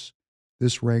oppose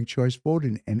this ranked choice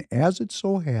voting. And as it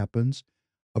so happens,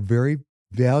 a very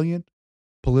valiant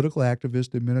political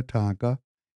activist in Minnetonka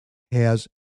has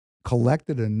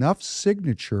collected enough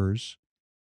signatures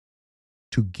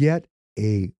to get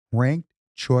a ranked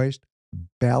choice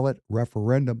ballot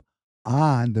referendum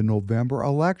on the November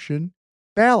election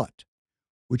ballot,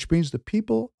 which means the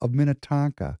people of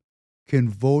Minnetonka can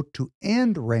vote to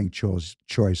end ranked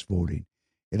choice voting.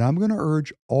 And I'm going to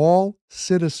urge all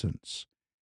citizens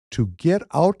to get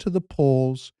out to the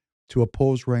polls to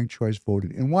oppose ranked choice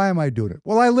voting. And why am I doing it?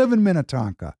 Well, I live in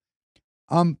Minnetonka.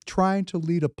 I'm trying to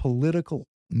lead a political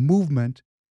movement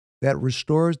that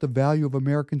restores the value of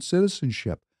American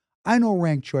citizenship. I know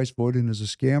ranked choice voting is a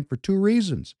scam for 2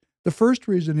 reasons. The first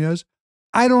reason is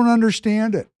I don't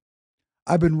understand it.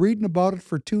 I've been reading about it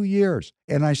for 2 years,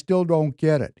 and I still don't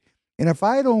get it. And if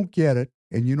I don't get it,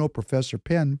 and you know Professor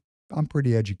Penn, I'm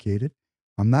pretty educated.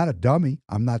 I'm not a dummy.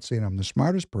 I'm not saying I'm the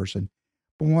smartest person.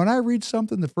 But when I read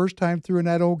something the first time through and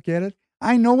I don't get it,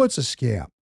 I know it's a scam.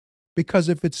 Because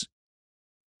if it's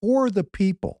for the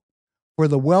people, for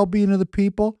the well-being of the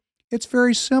people, it's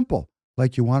very simple.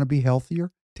 Like you want to be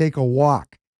healthier, take a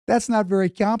walk. That's not very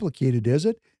complicated, is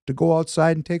it? To go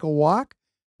outside and take a walk?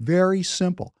 Very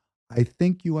simple. I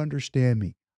think you understand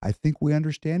me. I think we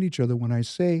understand each other when I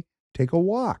say take a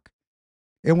walk.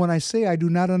 And when I say I do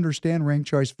not understand ranked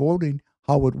choice voting,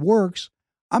 how it works,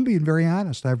 I'm being very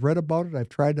honest. I've read about it. I've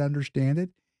tried to understand it.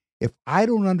 If I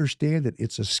don't understand it,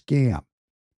 it's a scam.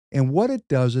 And what it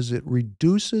does is it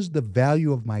reduces the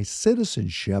value of my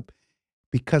citizenship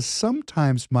because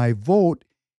sometimes my vote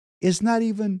is not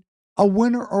even a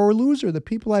winner or a loser. The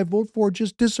people I vote for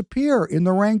just disappear in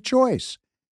the ranked choice.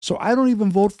 So I don't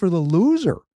even vote for the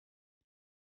loser.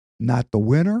 Not the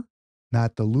winner,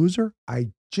 not the loser. I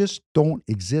just don't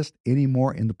exist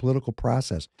anymore in the political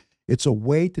process. It's a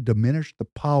way to diminish the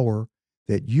power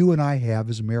that you and I have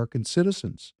as American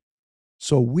citizens.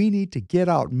 So we need to get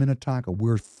out in Minnetonka.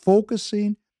 We're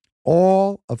focusing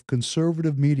all of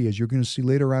conservative media, as you're going to see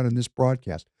later on in this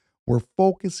broadcast. We're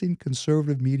focusing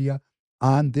conservative media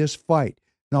on this fight.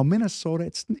 Now,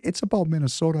 Minnesota, it's about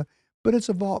Minnesota, but it's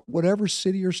about whatever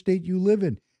city or state you live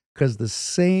in, because the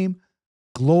same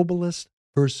globalist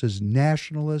versus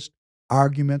nationalist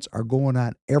arguments are going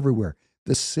on everywhere.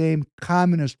 The same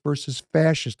communist versus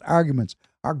fascist arguments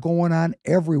are going on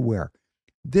everywhere.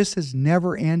 This has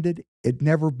never ended. It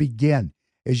never began.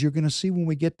 As you're going to see when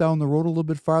we get down the road a little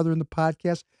bit farther in the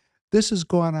podcast, this has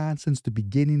gone on since the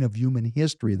beginning of human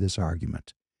history, this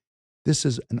argument. This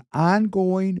is an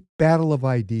ongoing battle of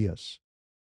ideas.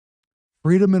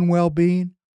 Freedom and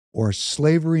well-being or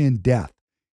slavery and death.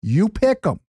 You pick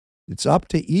them. It's up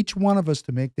to each one of us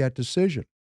to make that decision.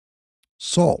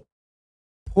 So,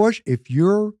 if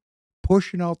you're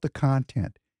pushing out the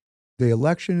content, the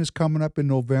election is coming up in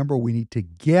November. We need to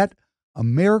get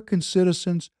American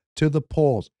citizens to the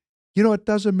polls. You know, it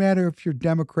doesn't matter if you're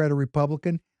Democrat or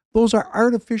Republican. Those are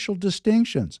artificial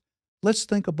distinctions. Let's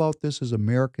think about this as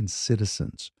American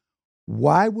citizens.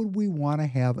 Why would we want to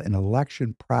have an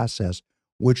election process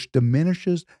which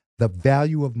diminishes the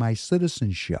value of my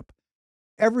citizenship?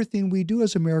 Everything we do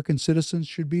as American citizens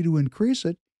should be to increase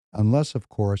it, unless, of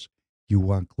course, you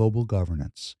want global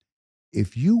governance.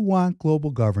 If you want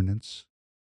global governance,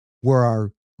 where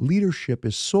our leadership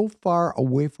is so far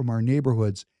away from our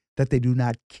neighborhoods that they do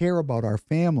not care about our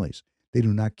families, they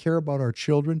do not care about our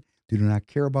children, they do not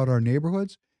care about our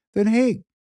neighborhoods, then hey,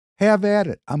 have at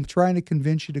it. I'm trying to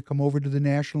convince you to come over to the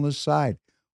nationalist side.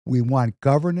 We want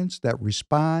governance that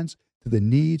responds to the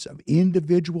needs of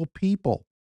individual people,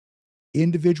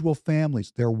 individual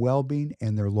families, their well-being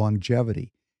and their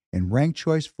longevity. And ranked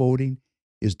choice voting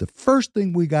is the first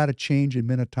thing we got to change in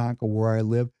Minnetonka, where I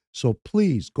live. So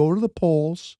please go to the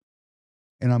polls,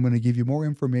 and I'm going to give you more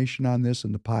information on this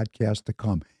in the podcast to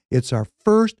come. It's our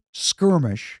first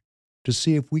skirmish to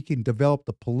see if we can develop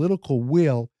the political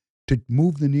will to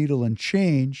move the needle and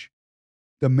change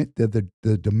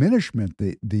the diminishment,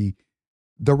 the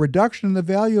reduction in the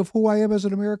value of who I am as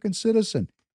an American citizen.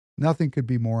 Nothing could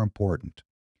be more important.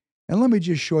 And let me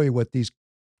just show you what these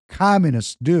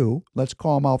communists do. Let's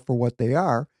call them out for what they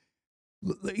are.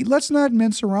 Let's not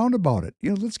mince around about it.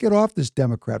 Let's get off this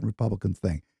Democrat and Republican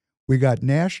thing. We got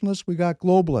nationalists, we got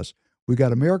globalists, we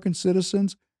got American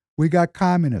citizens, we got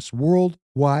communists,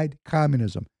 worldwide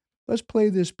communism. Let's play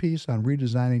this piece on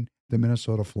redesigning the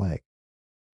Minnesota flag.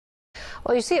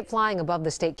 Well, you see it flying above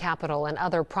the state capitol and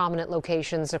other prominent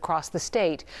locations across the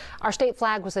state. Our state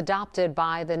flag was adopted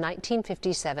by the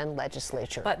 1957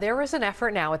 legislature. But there is an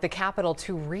effort now at the Capitol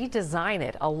to redesign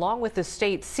it along with the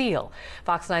state seal.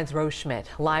 Fox 9's Rose Schmidt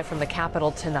live from the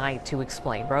Capitol tonight to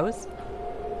explain. Rose?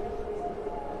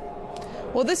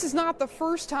 Well, this is not the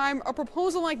first time a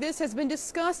proposal like this has been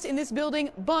discussed in this building,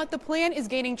 but the plan is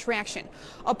gaining traction.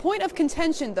 A point of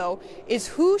contention, though, is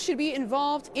who should be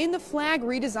involved in the flag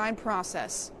redesign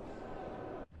process.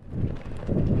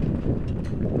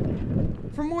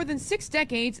 For more than 6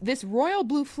 decades, this royal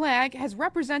blue flag has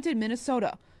represented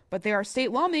Minnesota, but there are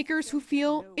state lawmakers who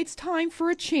feel it's time for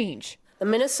a change. The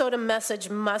Minnesota message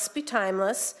must be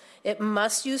timeless, it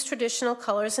must use traditional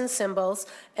colors and symbols,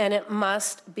 and it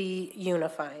must be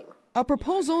unifying. A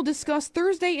proposal discussed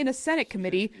Thursday in a Senate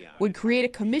committee would create a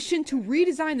commission to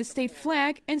redesign the state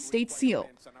flag and state seal.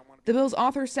 The bill's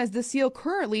author says the seal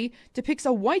currently depicts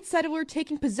a white settler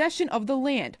taking possession of the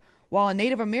land, while a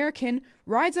Native American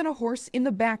rides on a horse in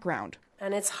the background.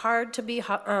 And it's hard to be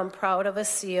proud of a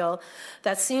seal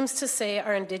that seems to say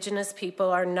our Indigenous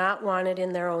people are not wanted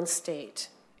in their own state.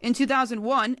 In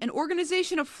 2001, an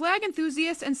organization of flag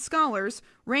enthusiasts and scholars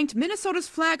ranked Minnesota's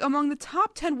flag among the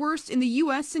top 10 worst in the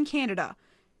U.S. and Canada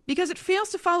because it fails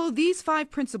to follow these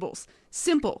 5 principles: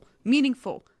 simple,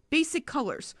 meaningful, basic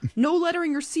colors, no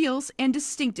lettering or seals, and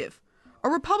distinctive. A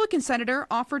Republican senator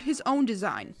offered his own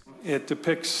design. It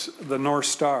depicts the North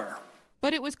Star.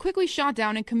 But it was quickly shot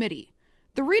down in committee.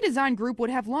 The redesign group would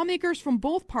have lawmakers from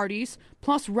both parties,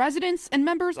 plus residents and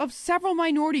members of several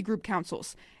minority group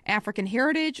councils: African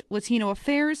Heritage, Latino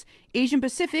Affairs, Asian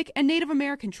Pacific, and Native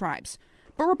American tribes.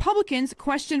 But Republicans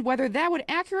questioned whether that would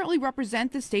accurately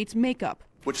represent the state's makeup.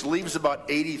 Which leaves about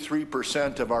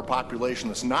 83% of our population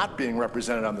that's not being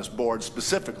represented on this board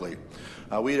specifically.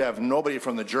 We'd have nobody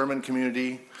from the German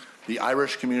community, the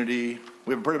Irish community.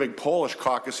 We have a pretty big Polish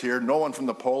caucus here, no one from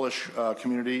the Polish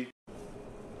community.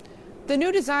 The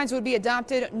new designs would be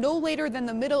adopted no later than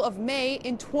the middle of May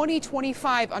in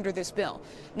 2025 under this bill.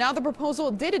 Now the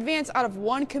proposal did advance out of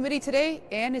one committee today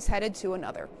and is headed to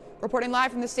another. Reporting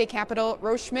live from the state capitol,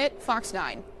 Rose Schmidt, Fox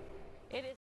 9.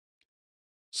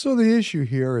 So the issue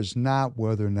here is not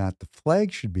whether or not the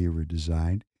flag should be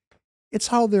redesigned. It's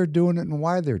how they're doing it and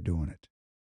why they're doing it.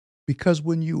 Because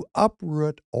when you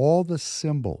uproot all the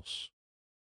symbols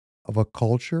of a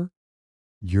culture,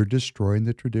 you're destroying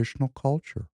the traditional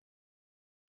culture.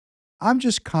 I'm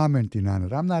just commenting on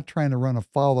it. I'm not trying to run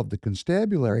afoul of the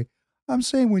constabulary. I'm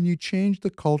saying when you change the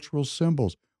cultural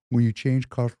symbols, when you change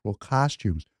cultural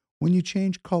costumes, when you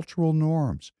change cultural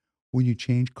norms, when you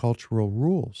change cultural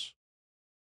rules,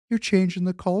 you're changing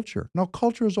the culture. Now,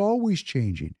 culture is always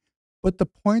changing. But the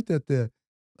point that the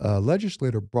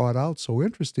legislator brought out so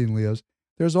interestingly is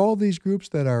there's all these groups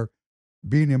that are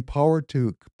being empowered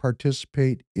to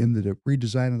participate in the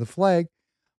redesign of the flag,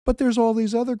 but there's all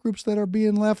these other groups that are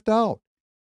being left out.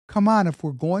 Come on, if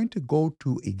we're going to go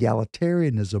to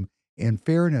egalitarianism and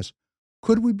fairness,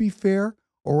 could we be fair?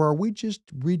 Or are we just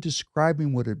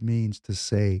redescribing what it means to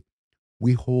say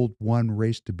we hold one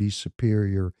race to be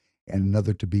superior and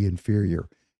another to be inferior?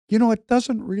 You know, it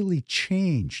doesn't really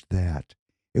change that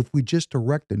if we just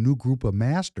erect a new group of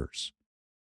masters.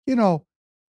 You know,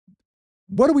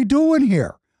 what are we doing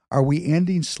here? Are we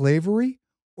ending slavery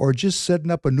or just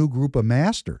setting up a new group of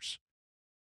masters?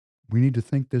 We need to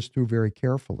think this through very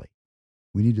carefully.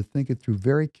 We need to think it through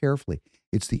very carefully.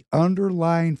 It's the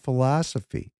underlying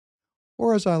philosophy,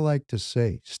 or as I like to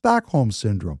say, Stockholm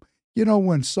Syndrome. You know,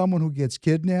 when someone who gets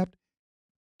kidnapped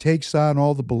takes on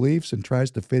all the beliefs and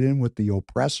tries to fit in with the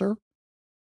oppressor,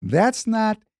 that's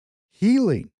not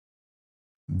healing.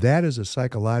 That is a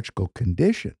psychological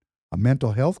condition, a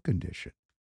mental health condition.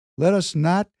 Let us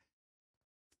not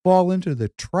fall into the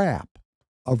trap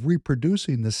of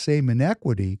reproducing the same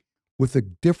inequity with a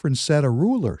different set of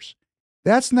rulers.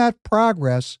 That's not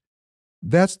progress.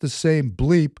 That's the same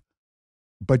bleep,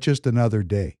 but just another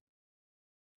day.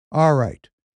 All right,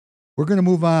 we're going to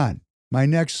move on. My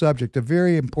next subject, a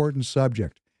very important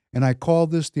subject, and I call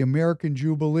this the American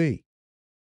Jubilee.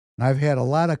 And I've had a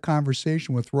lot of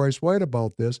conversation with Royce White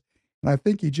about this, and I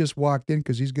think he just walked in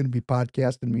because he's going to be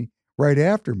podcasting me right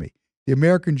after me. The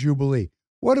American Jubilee.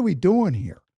 What are we doing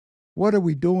here? What are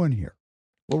we doing here?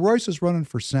 Well, Royce is running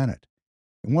for Senate.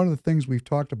 And one of the things we've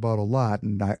talked about a lot,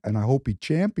 and I hope he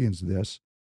champions this,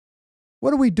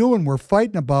 what are we doing? We're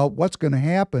fighting about what's going to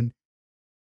happen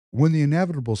when the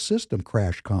inevitable system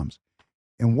crash comes.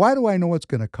 And why do I know it's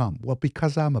going to come? Well,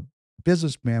 because I'm a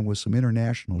businessman with some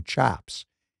international chops.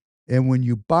 And when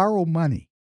you borrow money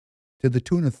to the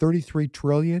tune of $33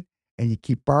 trillion and you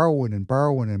keep borrowing and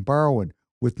borrowing and borrowing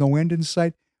with no end in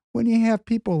sight, when you have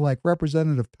people like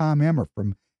Representative Tom Emmer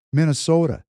from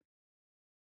Minnesota,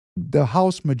 the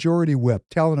House Majority Whip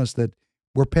telling us that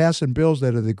we're passing bills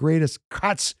that are the greatest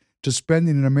cuts to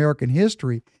spending in American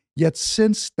history, yet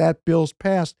since that bill's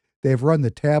passed, they've run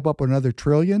the tab up another $1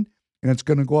 trillion, and it's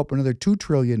going to go up another $2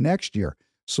 trillion next year.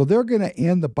 So they're going to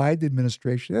end the Biden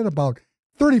administration at about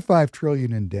 $35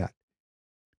 trillion in debt.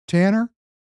 Tanner,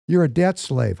 you're a debt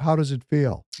slave. How does it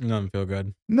feel? It doesn't feel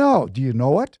good. No. Do you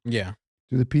know it? Yeah.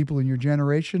 Do the people in your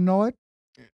generation know it?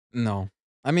 No.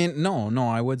 I mean, no,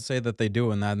 I would say that they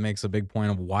do, and that makes a big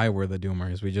point of why we're the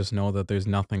doomers. We just know that there's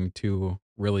nothing to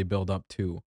really build up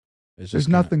to. There's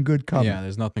nothing good coming. Yeah,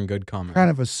 there's nothing good coming.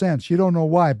 Kind of a sense. You don't know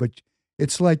why, but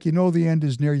it's like you know the end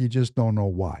is near, you just don't know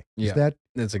why. Yeah, is that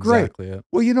that's great? Exactly it.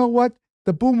 Well, you know what?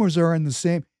 The boomers are in the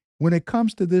same. When it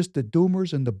comes to this, the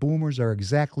doomers and the boomers are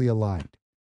exactly aligned.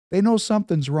 They know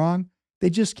something's wrong.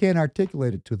 They just can't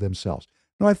articulate it to themselves.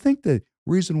 No, I think the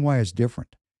reason why is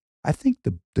different. I think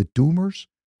the doomers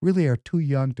really are too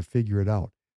young to figure it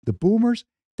out. The boomers,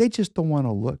 they just don't want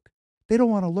to look. They don't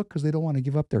want to look because they don't want to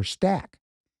give up their stack.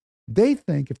 They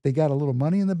think if they got a little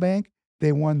money in the bank,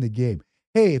 they won the game.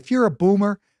 Hey, if you're a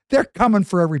boomer, they're coming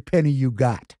for every penny you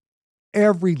got.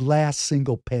 Every last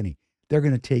single penny. They're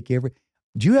going to take every.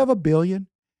 Do you have $1 billion?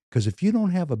 Because if you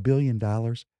don't have $1 billion,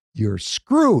 you're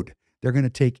screwed. They're going to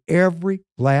take every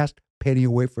last penny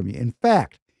away from you. In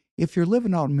fact, if you're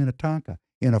living out in Minnetonka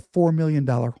in a $4 million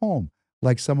home,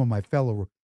 like some of my fellow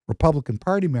Republican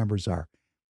Party members are,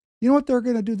 you know what they're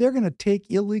going to do? They're going to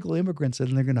take illegal immigrants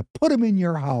and they're going to put them in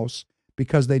your house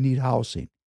because they need housing.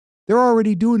 They're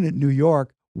already doing it in New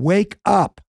York. Wake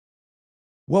up.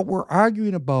 What we're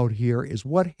arguing about here is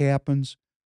what happens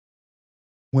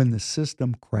when the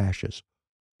system crashes.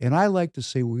 And I like to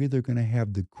say we're either going to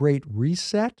have the Great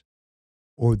Reset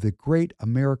or the Great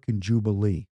American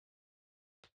Jubilee.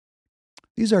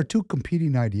 These are two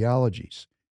competing ideologies.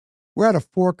 We're at a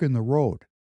fork in the road.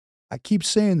 I keep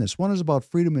saying this. One is about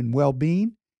freedom and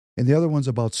well-being, and the other one's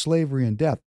about slavery and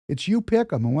death. It's you pick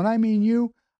them. And when I mean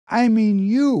you, I mean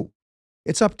you.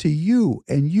 It's up to you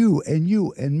and you and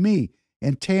you and me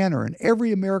and Tanner and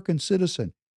every American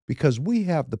citizen because we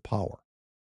have the power,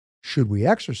 should we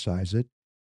exercise it,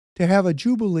 to have a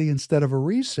jubilee instead of a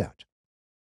reset.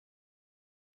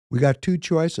 We got two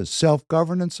choices: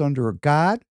 self-governance under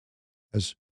God,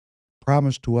 as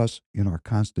promised to us in our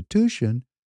Constitution,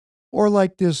 or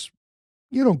like this,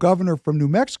 governor from New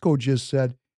Mexico just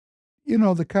said,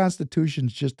 the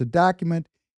Constitution's just a document.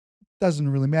 Doesn't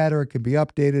really matter. It can be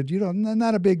updated.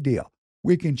 Not a big deal.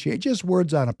 We can change just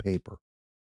words on a paper.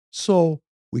 So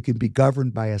we can be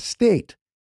governed by a state,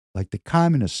 like the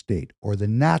communist state or the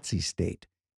Nazi state.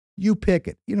 You pick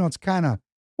it. It's kind of,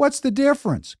 what's the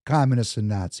difference, communists and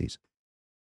Nazis?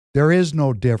 There is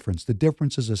no difference. The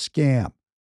difference is a scam.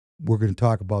 We're going to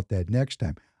talk about that next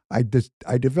time. I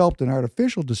developed an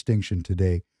artificial distinction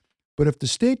today, but if the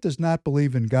state does not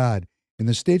believe in God and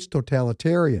the state's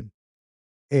totalitarian,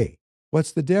 hey,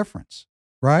 what's the difference,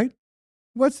 right?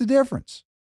 What's the difference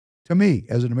to me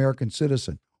as an American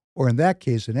citizen, or in that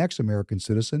case, an ex-American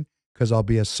citizen, because I'll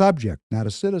be a subject, not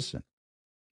a citizen.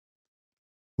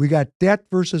 We got debt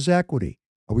versus equity.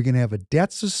 Are we going to have a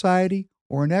debt society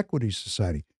or an equity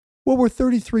society? Well, we're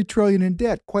 $33 trillion in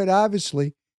debt. Quite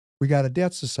obviously, we got a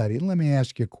debt society. And let me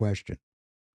ask you a question.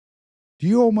 Do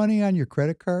you owe money on your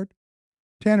credit card?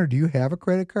 Tanner, do you have a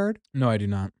credit card? No, I do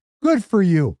not. Good for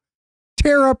you.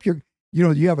 Tear up your,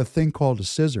 you have a thing called a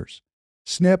scissors.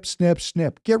 Snip, snip,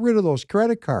 snip. Get rid of those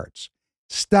credit cards.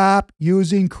 Stop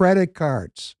using credit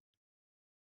cards.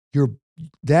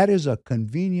 That is a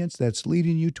convenience that's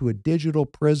leading you to a digital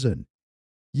prison.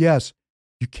 Yes,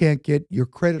 you can't get, your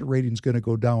credit rating's going to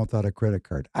go down without a credit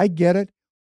card. I get it.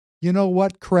 You know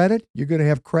what? Credit, you're going to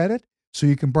have credit so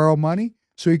you can borrow money,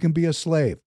 so you can be a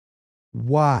slave.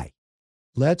 Why?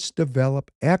 Let's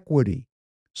develop equity.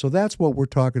 So that's what we're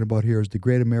talking about here is the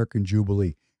Great American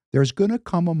Jubilee. There's going to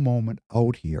come a moment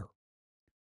out here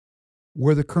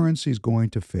where the currency is going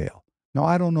to fail. Now,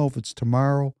 I don't know if it's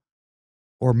tomorrow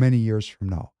or many years from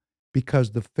now,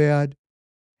 because the Fed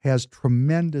has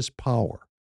tremendous power,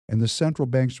 and the central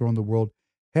banks around the world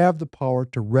have the power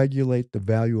to regulate the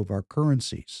value of our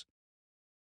currencies.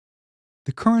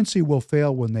 The currency will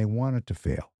fail when they want it to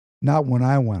fail, not when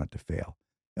I want it to fail.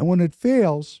 And when it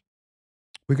fails,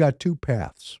 we got two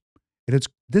paths. And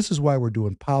this is why we're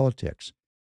doing politics.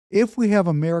 If we have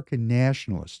American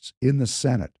nationalists in the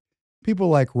Senate, people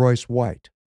like Royce White,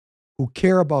 who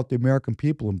care about the American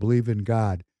people and believe in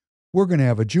God, we're going to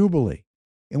have a jubilee.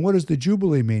 And what does the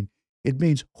jubilee mean? It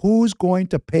means who's going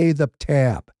to pay the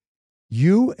tab?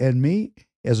 You and me,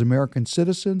 as American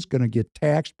citizens, going to get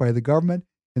taxed by the government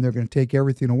and they're going to take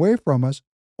everything away from us,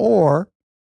 or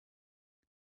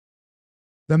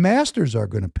the masters are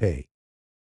going to pay.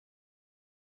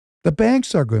 The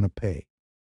banks are going to pay.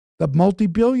 The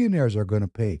multi-billionaires are going to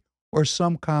pay, or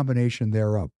some combination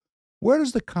thereof. Where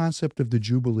does the concept of the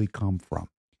Jubilee come from?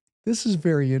 This is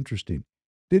very interesting.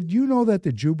 Did you know that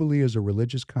the Jubilee is a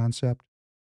religious concept?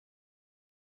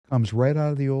 Comes right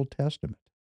out of the Old Testament.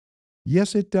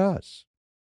 Yes, it does.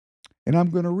 And I'm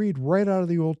going to read right out of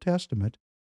the Old Testament,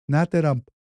 not that I'm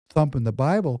thumping the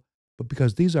Bible, but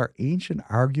because these are ancient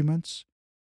arguments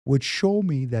which show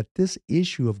me that this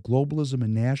issue of globalism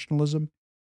and nationalism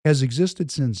has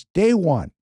existed since day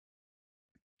one.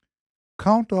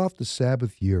 Count off the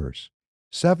Sabbath years,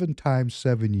 7 times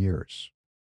 7 years,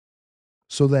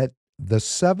 so that the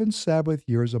 7 Sabbath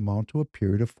years amount to a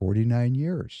period of 49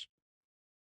 years.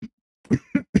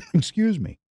 Excuse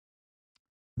me.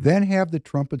 Then have the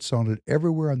trumpet sounded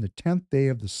everywhere on the 10th day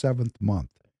of the 7th month.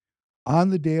 On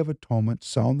the Day of Atonement,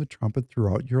 sound the trumpet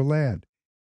throughout your land.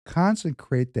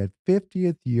 consecrate that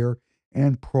 50th year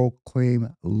and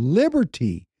proclaim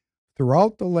liberty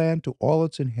throughout the land to all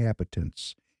its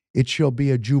inhabitants. It shall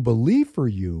be a jubilee for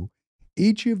you.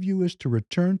 Each of you is to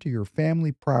return to your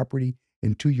family property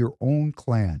and to your own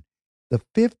clan. The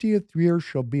 50th year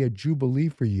shall be a jubilee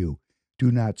for you.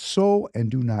 Do not sow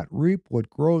and do not reap what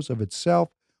grows of itself,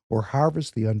 or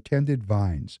harvest the untended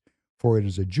vines. For it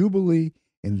is a jubilee,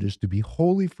 and it is to be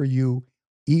holy for you.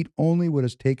 Eat only what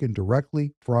is taken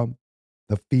directly from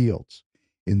the fields.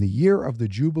 In the year of the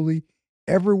jubilee,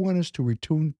 everyone is to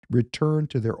return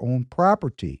to their own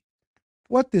property.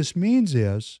 What this means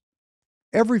is,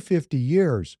 every 50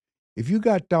 years, if you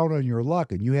got down on your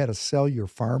luck and you had to sell your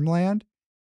farmland,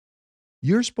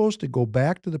 you're supposed to go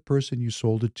back to the person you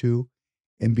sold it to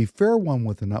and be fair one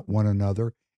with one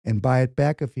another and buy it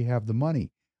back if you have the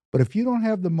money. But if you don't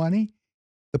have the money,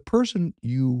 the person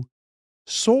you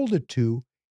sold it to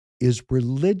is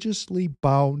religiously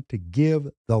bound to give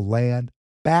the land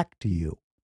back to you.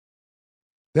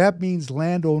 That means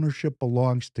land ownership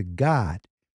belongs to God,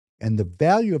 and the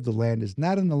value of the land is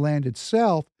not in the land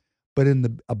itself, but in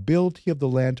the ability of the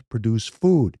land to produce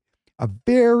food. A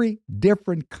very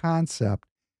different concept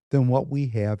than what we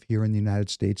have here in the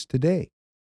United States today.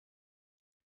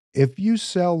 If you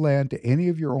sell land to any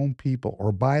of your own people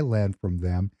or buy land from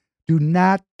them, do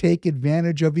not take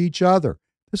advantage of each other.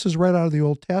 This is right out of the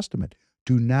Old Testament.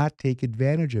 Do not take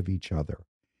advantage of each other.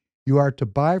 You are to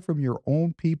buy from your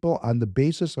own people on the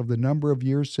basis of the number of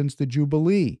years since the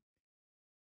Jubilee.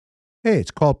 Hey,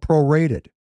 it's called prorated.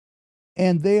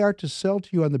 And they are to sell to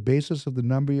you on the basis of the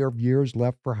number of years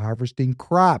left for harvesting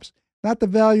crops. Not the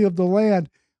value of the land,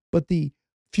 but the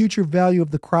future value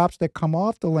of the crops that come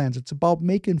off the lands. It's about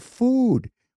making food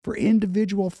for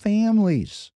individual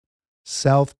families.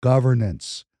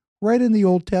 Self-governance, right in the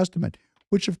Old Testament,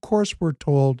 which of course we're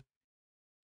told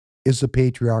is the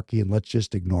patriarchy, and let's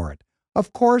just ignore it.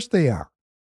 Of course they are,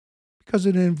 because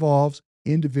it involves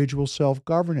individual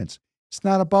self-governance. It's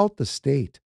not about the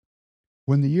state.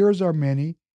 When the years are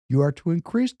many, you are to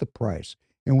increase the price.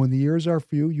 And when the years are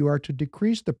few, you are to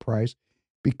decrease the price,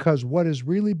 because what is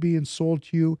really being sold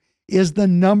to you is the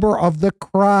number of the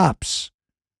crops,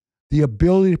 the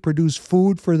ability to produce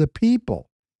food for the people.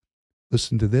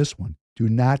 Listen to this one. Do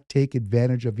not take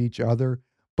advantage of each other,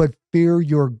 but fear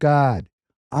your God.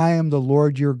 I am the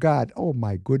Lord your God. Oh,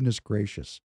 my goodness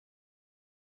gracious.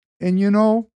 And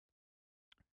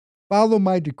follow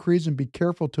my decrees and be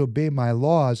careful to obey my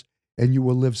laws, and you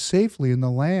will live safely in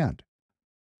the land.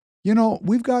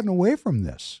 We've gotten away from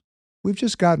this. We've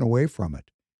just gotten away from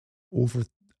it. Over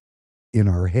in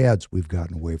our heads, we've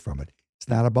gotten away from it. It's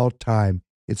not about time.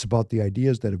 It's about the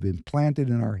ideas that have been planted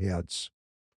in our heads.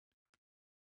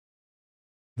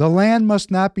 The land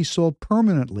must not be sold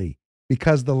permanently,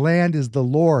 because the land is the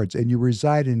Lord's, and you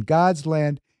reside in God's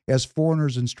land as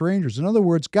foreigners and strangers. In other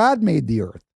words, God made the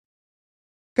earth.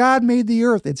 God made the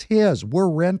earth. It's His. We're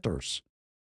renters.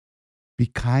 Be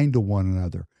kind to one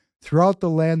another. Throughout the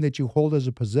land that you hold as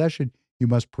a possession, you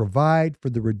must provide for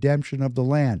the redemption of the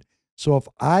land. So if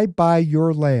I buy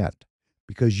your land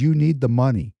because you need the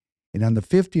money, and on the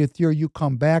 50th year you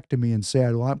come back to me and say,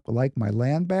 I'd like my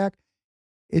land back,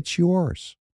 it's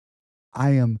yours.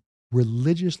 I am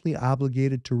religiously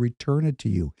obligated to return it to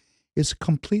you. It's a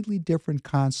completely different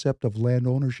concept of land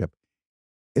ownership.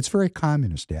 It's very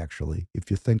communist, actually,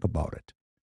 if you think about it.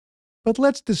 But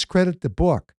let's discredit the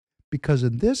book, because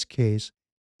in this case,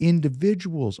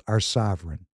 individuals are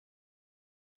sovereign.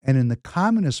 And in the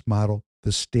communist model,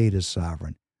 the state is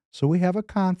sovereign. So we have a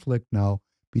conflict now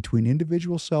between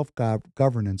individual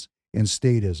self-governance and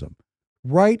statism,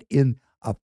 right in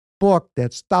a book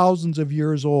that's thousands of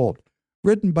years old,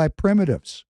 written by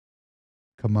primitives.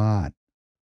 Come on.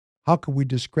 How can we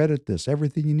discredit this?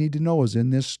 Everything you need to know is in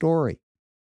this story.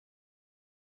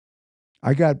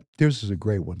 This is a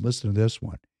great one. Listen to this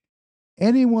one.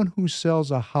 Anyone who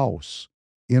sells a house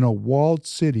in a walled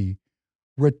city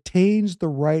retains the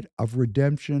right of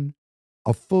redemption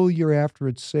a full year after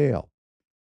its sale.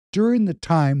 During the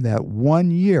time that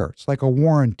 1 year, it's like a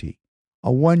warranty, a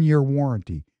 1-year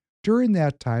warranty. During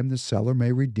that time, the seller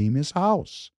may redeem his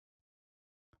house.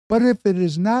 But if it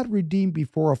is not redeemed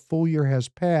before a full year has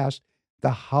passed,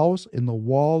 the house in the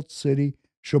walled city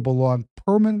shall belong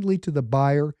permanently to the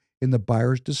buyer and the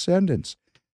buyer's descendants.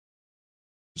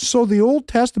 So the Old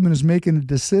Testament is making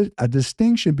a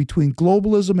distinction between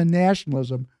globalism and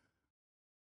nationalism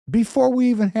before we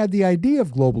even had the idea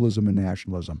of globalism and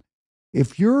nationalism.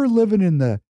 If you're living in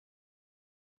the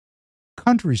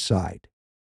countryside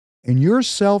and you're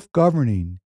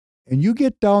self-governing and you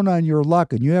get down on your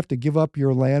luck and you have to give up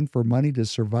your land for money to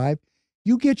survive,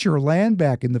 You get your land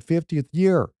back in the 50th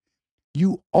year.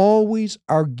 You always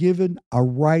are given a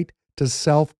right to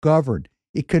self-govern.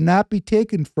 It cannot be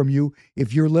taken from you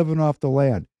if you're living off the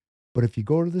land. But if you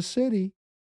go to the city,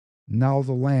 now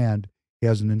the land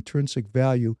has an intrinsic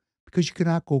value because you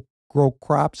cannot go grow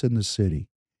crops in the city.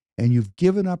 And you've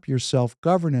given up your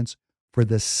self-governance for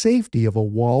the safety of a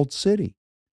walled city.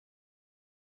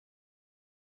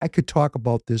 I could talk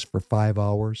about this for 5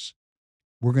 hours.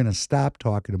 We're going to stop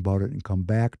talking about it and come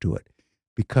back to it.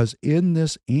 Because in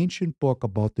this ancient book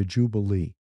about the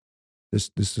Jubilee, this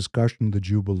discussion of the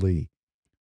Jubilee,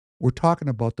 we're talking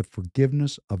about the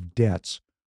forgiveness of debts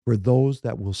for those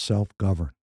that will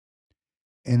self-govern.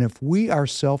 And if we are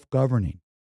self-governing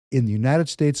in the United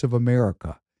States of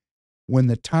America, when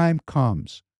the time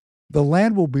comes, the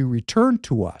land will be returned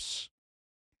to us,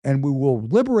 and we will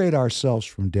liberate ourselves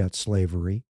from debt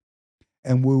slavery,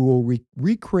 and we will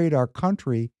recreate our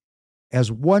country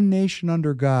as one nation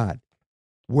under God,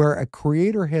 where a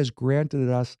creator has granted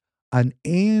us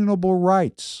unalienable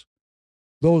rights,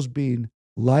 those being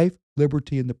life,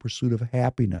 liberty, and the pursuit of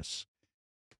happiness.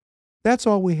 That's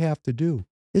all we have to do,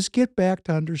 is get back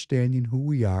to understanding who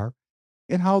we are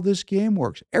and how this game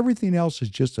works. Everything else is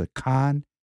just a con.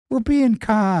 We're being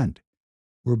conned.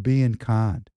 We're being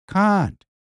conned. Conned.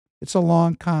 It's a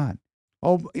long con.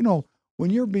 Oh, when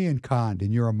you're being conned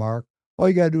and you're a mark, all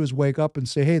you got to do is wake up and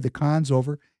say, hey, the con's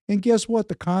over. And guess what?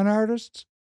 The con artists,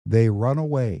 they run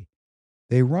away.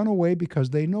 They run away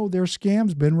because they know their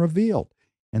scam's been revealed.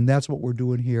 And that's what we're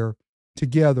doing here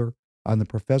together on the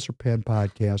Professor Penn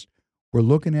podcast. We're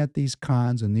looking at these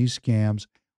cons and these scams.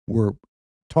 We're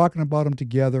talking about them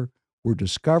together. We're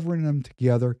discovering them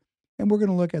together. And we're going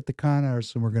to look at the con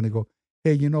artists and we're going to go,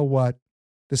 hey, you know what?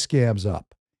 The scam's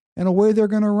up. And away they're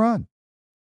going to run.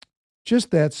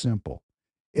 Just that simple.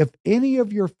 If any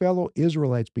of your fellow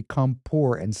Israelites become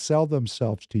poor and sell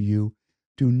themselves to you,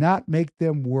 do not make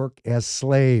them work as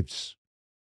slaves.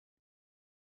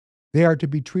 They are to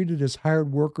be treated as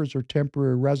hired workers or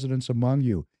temporary residents among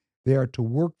you. They are to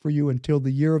work for you until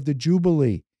the year of the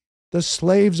Jubilee. The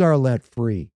slaves are let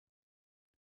free.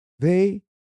 They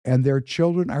and their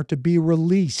children are to be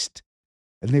released,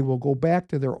 and they will go back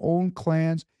to their own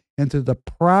clans and to the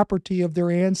property of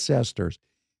their ancestors.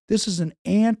 This is an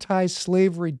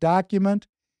anti-slavery document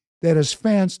that is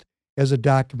fenced as a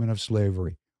document of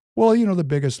slavery. Well, the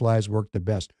biggest lies work the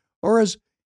best. Or as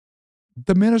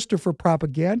the minister for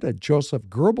propaganda, Joseph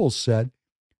Goebbels, said,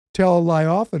 tell a lie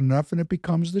often enough and it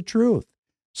becomes the truth.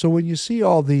 So when you see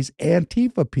all these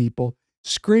Antifa people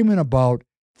screaming about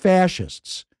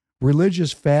fascists,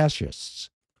 religious fascists,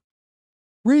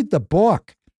 read the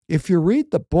book. If you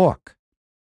read the book,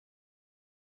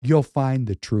 you'll find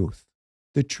the truth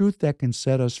that can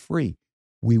set us free.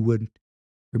 We wouldn't.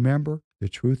 Remember, the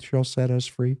truth shall set us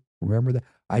free. Remember that?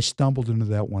 I stumbled into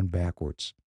that one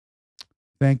backwards.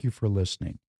 Thank you for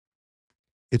listening.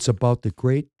 It's about the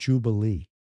Great Jubilee.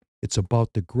 It's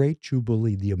about the Great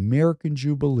Jubilee, the American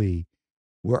Jubilee,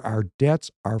 where our debts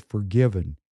are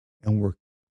forgiven and we're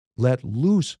let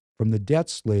loose from the debt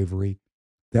slavery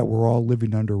that we're all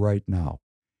living under right now.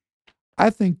 I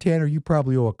think, Tanner, you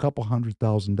probably owe a couple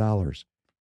 $100,000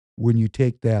 when you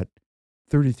take that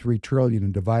 $33 trillion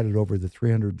and divide it over the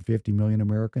 350 million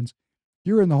Americans.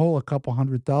 You're in the hole a couple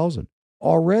 $100,000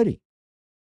 already.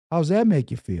 How's that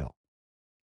make you feel?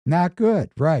 Not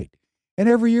good, right? And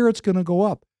every year it's going to go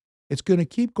up. It's going to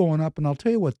keep going up, and I'll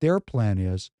tell you what their plan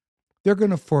is. They're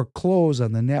going to foreclose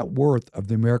on the net worth of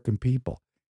the American people.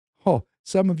 Oh,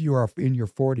 some of you are in your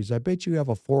 40s. I bet you have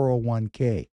a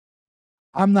 401k.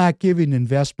 I'm not giving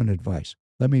investment advice.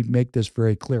 Let me make this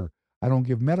very clear. I don't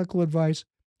give medical advice.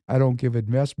 I don't give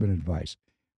investment advice.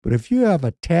 But if you have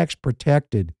a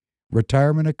tax-protected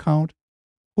retirement account,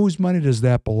 whose money does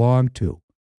that belong to?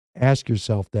 Ask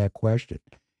yourself that question.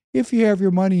 If you have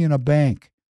your money in a bank,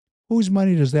 whose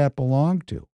money does that belong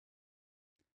to?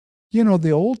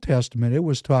 The Old Testament, it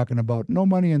was talking about no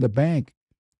money in the bank.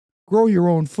 Grow your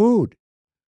own food.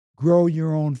 Grow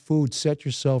your own food. Set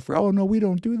yourself free. Oh, no, we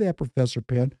don't do that, Professor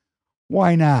Penn.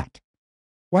 Why not?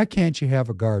 Why can't you have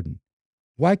a garden?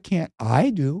 Why can't I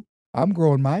do? I'm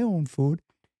growing my own food,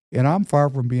 and I'm far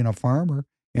from being a farmer,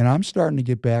 and I'm starting to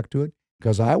get back to it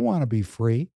because I want to be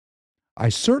free. I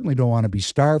certainly don't want to be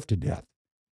starved to death.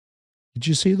 Did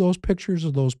you see those pictures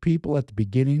of those people at the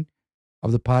beginning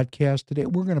of the podcast today?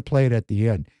 We're going to play it at the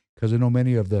end because I know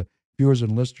many of the viewers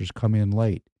and listeners come in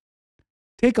late.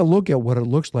 Take a look at what it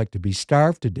looks like to be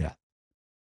starved to death.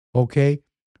 Okay?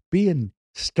 Being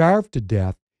starved to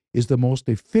death is the most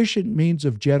efficient means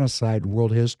of genocide in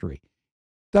world history.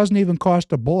 Doesn't even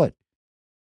cost a bullet.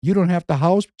 You don't have to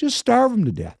house, just starve them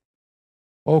to death.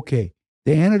 Okay,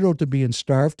 The antidote to being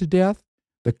starved to death,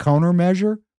 the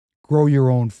countermeasure, grow your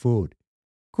own food.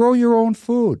 Grow your own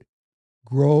food.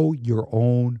 Grow your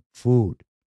own food.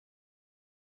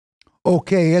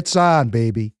 Okay, it's on,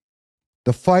 baby.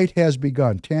 The fight has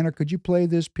begun. Tanner, could you play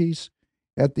this piece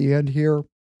at the end here?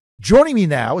 Joining me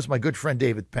now is my good friend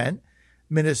David Penn,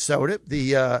 Minnesota,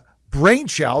 the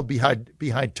brainchild behind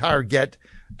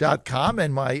TireGet.com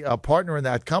and my partner in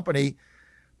that company.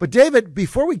 But David,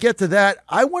 before we get to that,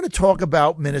 I want to talk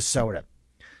about Minnesota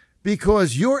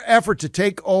because your effort to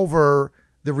take over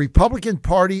the Republican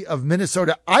Party of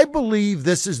Minnesota, I believe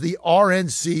this is the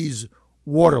RNC's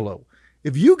Waterloo.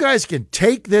 If you guys can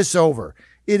take this over,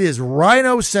 it is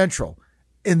Rhino Central.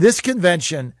 In this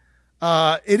convention,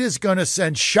 it is going to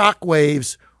send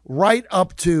shockwaves right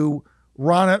up to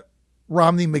Romney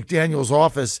McDaniel's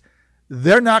office.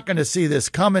 They're not going to see this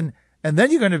coming. And then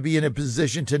you're going to be in a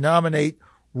position to nominate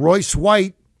Royce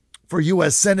White for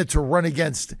U.S. Senate to run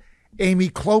against Amy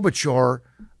Klobuchar,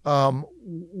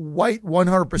 White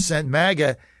 100%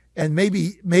 MAGA, and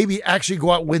maybe actually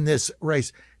go out and win this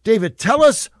race. David, tell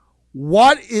us,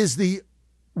 what is the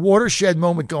watershed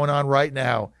moment going on right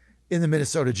now in the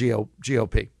Minnesota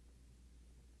GOP?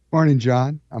 Morning,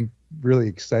 John. I'm really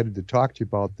excited to talk to you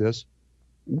about this.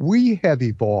 We have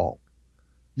evolved.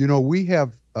 You know, we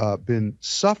have been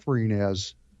suffering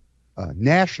as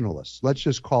nationalists. Let's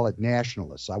just call it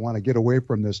nationalists. I want to get away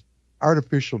from this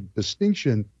artificial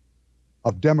distinction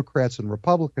of Democrats and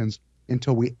Republicans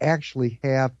until we actually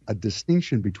have a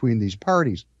distinction between these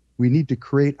parties. We need to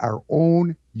create our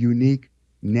own unique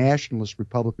nationalist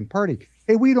Republican Party.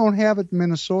 Hey, we don't have it in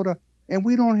Minnesota, and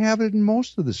we don't have it in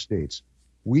most of the states.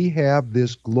 We have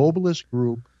this globalist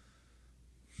group,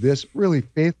 this really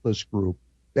faithless group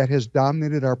that has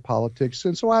dominated our politics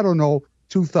since,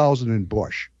 2000 and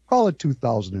Bush. Call it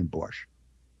 2000 and Bush.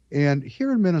 And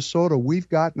here in Minnesota, we've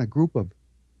gotten a group of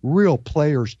real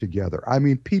players together. I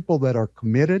mean, people that are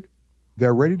committed,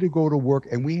 they're ready to go to work,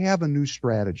 and we have a new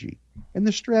strategy. And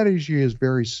the strategy is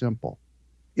very simple.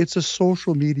 It's a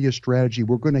social media strategy.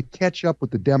 We're going to catch up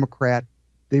with the Democrat.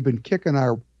 They've been kicking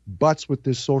our butts with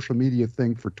this social media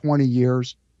thing for 20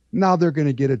 years. Now they're going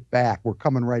to get it back. We're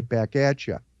coming right back at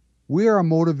you. We are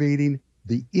motivating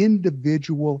the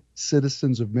individual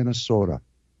citizens of Minnesota.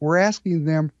 We're asking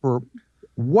them for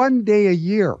one day a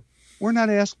year. We're not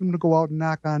asking them to go out and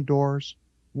knock on doors.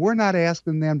 We're not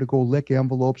asking them to go lick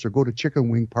envelopes or go to chicken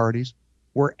wing parties.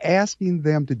 We're asking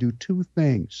them to do two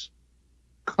things.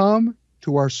 Come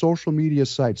to our social media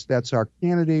sites. That's our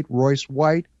candidate, Royce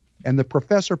White, and the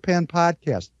Professor Penn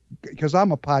podcast. Because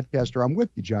I'm a podcaster, I'm with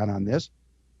you, John, on this.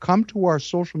 Come to our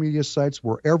social media sites.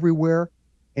 We're everywhere.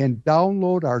 And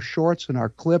download our shorts and our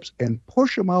clips and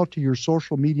push them out to your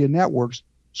social media networks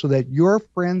so that your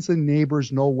friends and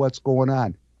neighbors know what's going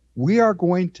on. We are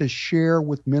going to share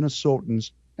with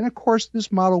Minnesotans, and of course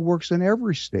this model works in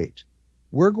every state.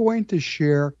 We're going to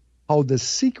share how the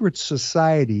secret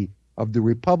society of the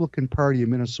Republican Party of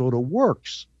Minnesota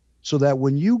works so that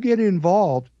when you get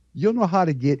involved, you'll know how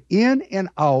to get in and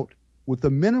out with the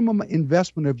minimum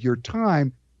investment of your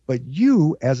time, but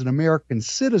you, as an American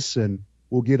citizen,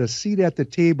 will get a seat at the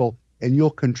table and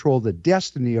you'll control the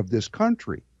destiny of this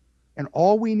country. And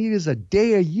all we need is a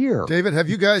day a year. David, have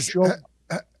you guys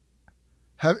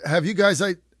have you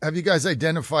guys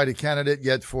identified a candidate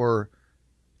yet for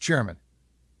chairman?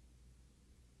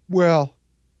 Well,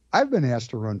 I've been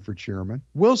asked to run for chairman.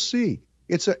 We'll see.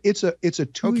 It's a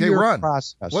 2-year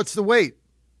process. What's the wait?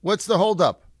 What's the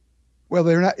holdup? Well,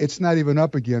 it's not even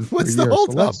up again for What's a year. the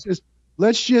holdup? So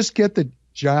let's just get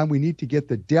John, we need to get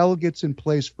the delegates in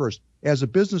place first. As a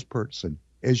business person,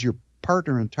 as your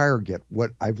partner in TireGet,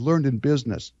 what I've learned in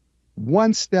business,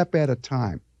 one step at a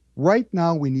time. Right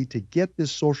now, we need to get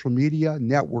this social media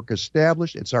network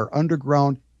established. It's our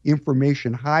underground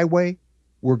information highway.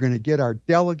 We're going to get our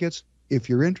delegates. If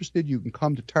you're interested, you can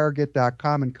come to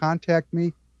TireGet.com and contact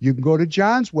me. You can go to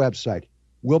John's website.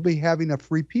 We'll be having a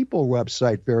Free People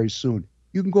website very soon.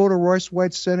 You can go to Royce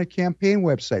White's Senate campaign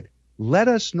website. Let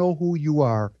us know who you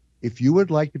are if you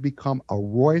would like to become a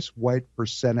Royce White for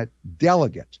Senate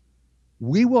delegate.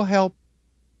 We will help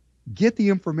get the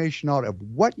information out of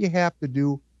what you have to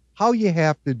do, how you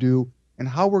have to do, and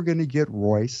how we're going to get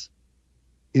Royce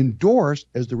endorsed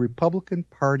as the Republican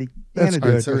Party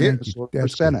candidate for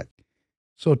Senate.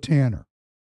 So Tanner,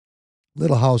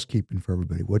 little housekeeping for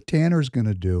everybody. What Tanner's going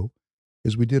to do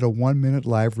is we did a 1-minute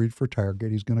live read for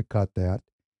TireGet. He's going to cut that.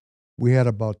 We had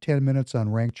about 10 minutes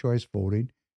on ranked choice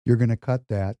voting. You're going to cut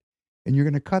that. And you're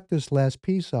going to cut this last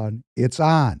piece on It's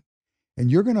On. And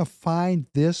you're going to find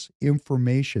this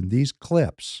information, these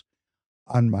clips,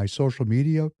 on my social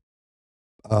media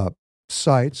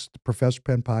sites, the Professor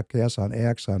Penn podcast on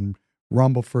X, on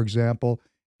Rumble, for example.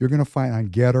 You're going to find on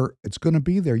Getter. It's going to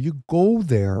be there. You go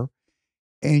there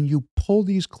and you pull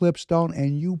these clips down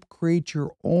and you create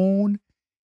your own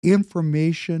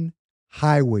information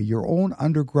highway, your own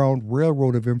underground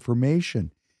railroad of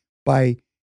information by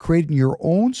creating your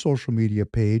own social media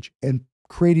page and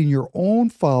creating your own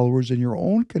followers and your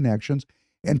own connections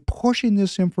and pushing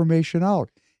this information out.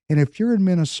 And if you're in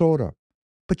Minnesota,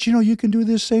 but you can do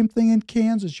this same thing in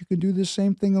Kansas, you can do this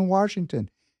same thing in Washington.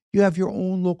 You have your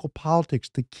own local politics.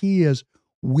 The key is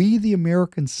we, the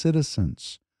American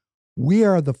citizens, we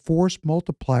are the force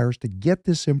multipliers to get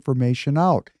this information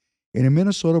out. And in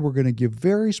Minnesota, we're going to give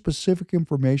very specific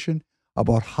information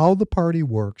about how the party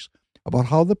works, about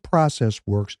how the process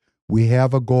works. We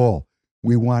have a goal.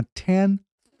 We want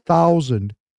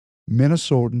 10,000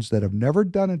 Minnesotans that have never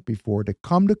done it before to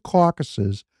come to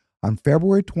caucuses on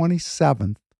February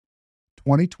 27th,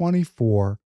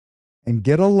 2024, and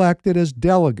get elected as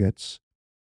delegates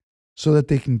so that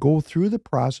they can go through the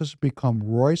process and become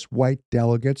Royce White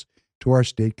delegates to our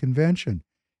state convention.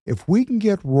 If we can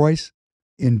get Royce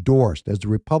endorsed as the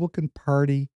Republican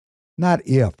Party, not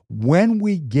if, when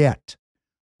we get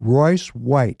Royce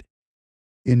White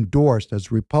endorsed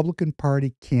as Republican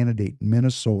Party candidate in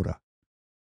Minnesota,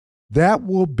 that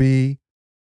will be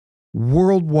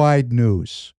worldwide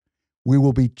news. We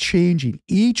will be changing.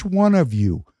 Each one of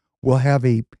you will have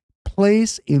a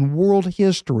place in world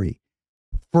history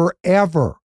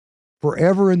forever.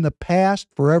 Forever in the past,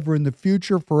 forever in the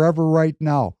future, forever right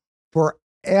now.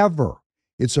 Forever.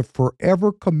 It's a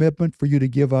forever commitment for you to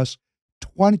give us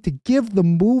to give the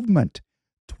movement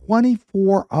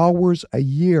 24 hours a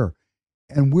year.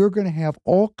 And we're going to have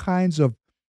all kinds of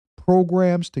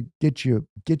programs to get you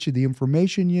the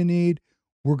information you need.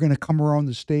 We're going to come around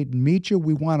the state and meet you.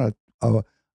 We want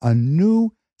a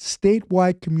new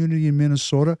statewide community in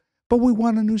Minnesota, but we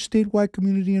want a new statewide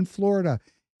community in Florida,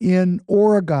 in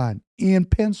Oregon, in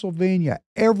Pennsylvania,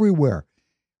 everywhere.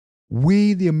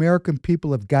 We, the American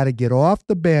people, have got to get off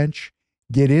the bench,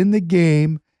 get in the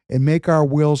game, and make our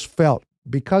wills felt.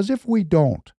 Because if we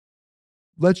don't,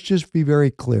 let's just be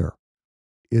very clear.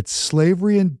 It's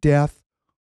slavery and death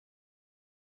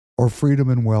or freedom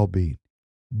and well-being.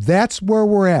 That's where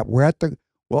we're at. We're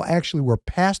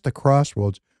past the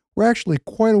crossroads. We're actually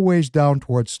quite a ways down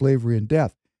towards slavery and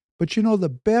death. But the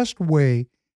best way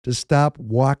to stop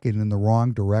walking in the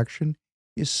wrong direction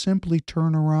is simply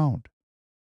turn around.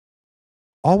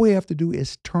 All we have to do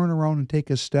is turn around and take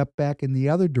a step back in the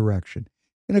other direction.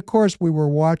 And of course, we were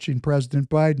watching President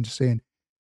Biden saying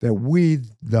that we,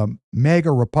 the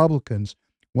MAGA Republicans,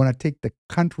 want to take the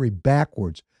country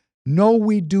backwards. No,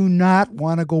 we do not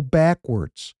want to go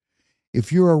backwards.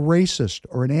 If you're a racist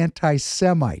or an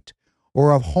anti-Semite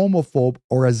or a homophobe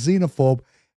or a xenophobe,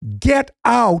 get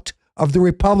out of the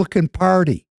Republican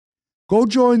Party. Go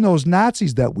join those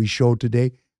Nazis that we showed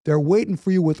today. They're waiting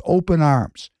for you with open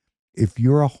arms. If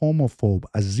you're a homophobe,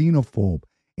 a xenophobe,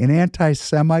 an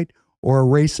anti-Semite, or a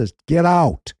racist, get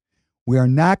out. We are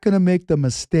not going to make the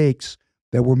mistakes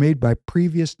that were made by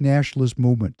previous nationalist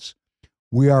movements.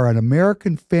 We are an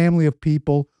American family of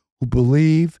people who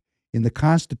believe in the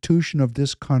Constitution of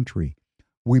this country.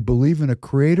 We believe in a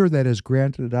creator that has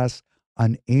granted us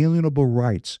unalienable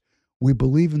rights. We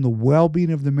believe in the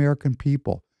well-being of the American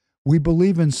people. We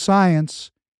believe in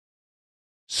science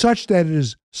such that it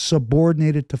is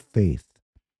subordinated to faith.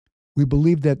 We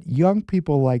believe that young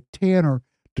people like Tanner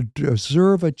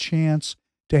deserve a chance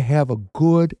to have a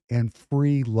good and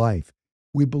free life.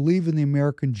 We believe in the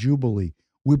American Jubilee.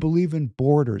 We believe in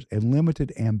borders and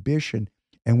limited ambition,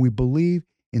 and we believe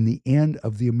in the end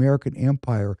of the American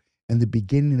Empire and the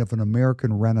beginning of an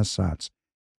American Renaissance.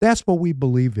 That's what we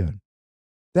believe in.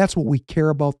 That's what we care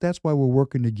about. That's why we're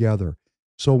working together.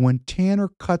 So when Tanner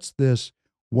cuts this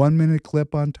 1-minute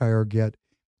clip on Tireget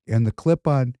and the clip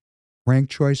on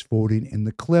ranked choice voting and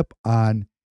the clip on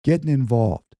getting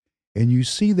involved, and you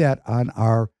see that on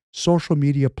our social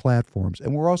media platforms,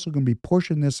 and we're also going to be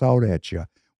pushing this out at you.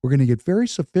 We're going to get very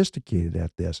sophisticated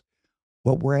at this.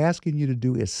 What we're asking you to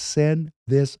do is send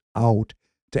this out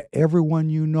to everyone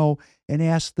you know and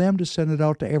ask them to send it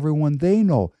out to everyone they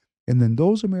know. And then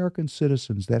those American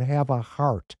citizens that have a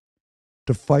heart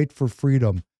to fight for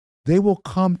freedom, they will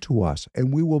come to us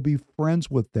and we will be friends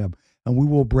with them and we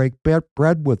will break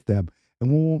bread with them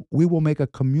and we will make a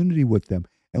community with them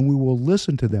and we will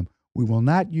listen to them. We will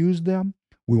not use them.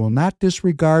 We will not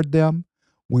disregard them.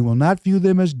 We will not view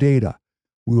them as data.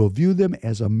 We will view them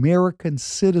as American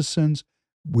citizens.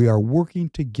 We are working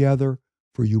together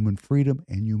for human freedom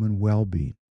and human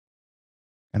well-being.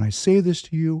 And I say this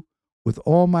to you with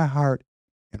all my heart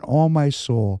and all my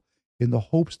soul in the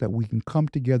hopes that we can come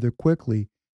together quickly,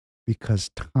 because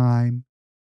time,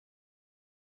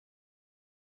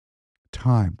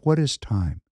 what is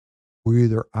time? We're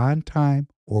either on time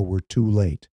or we're too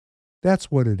late.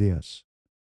 That's what it is.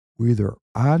 We're either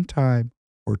on time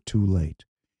or too late.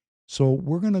 So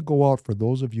we're going to go out for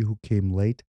those of you who came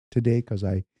late today, because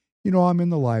I'm in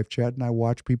the live chat and I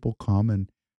watch people come, and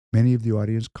many of the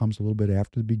audience comes a little bit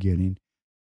after the beginning.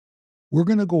 We're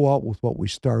going to go out with what we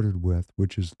started with,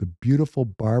 which is the beautiful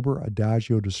Barber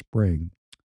Adagio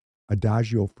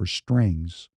for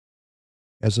Strings,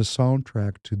 as a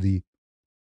soundtrack to the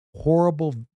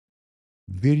horrible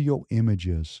video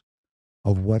images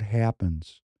of what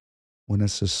happens when a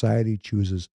society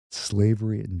chooses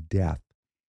slavery and death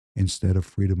instead of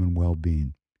freedom and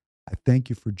well-being. I thank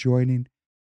you for joining.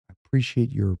 I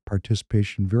appreciate your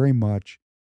participation very much.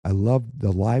 I love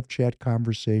the live chat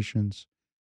conversations.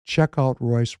 Check out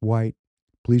Royce White.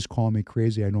 Please call me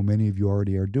crazy. I know many of you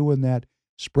already are doing that.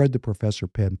 Spread the Professor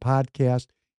Penn podcast.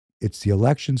 It's the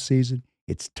election season.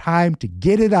 It's time to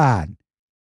get it on.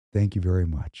 Thank you very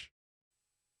much.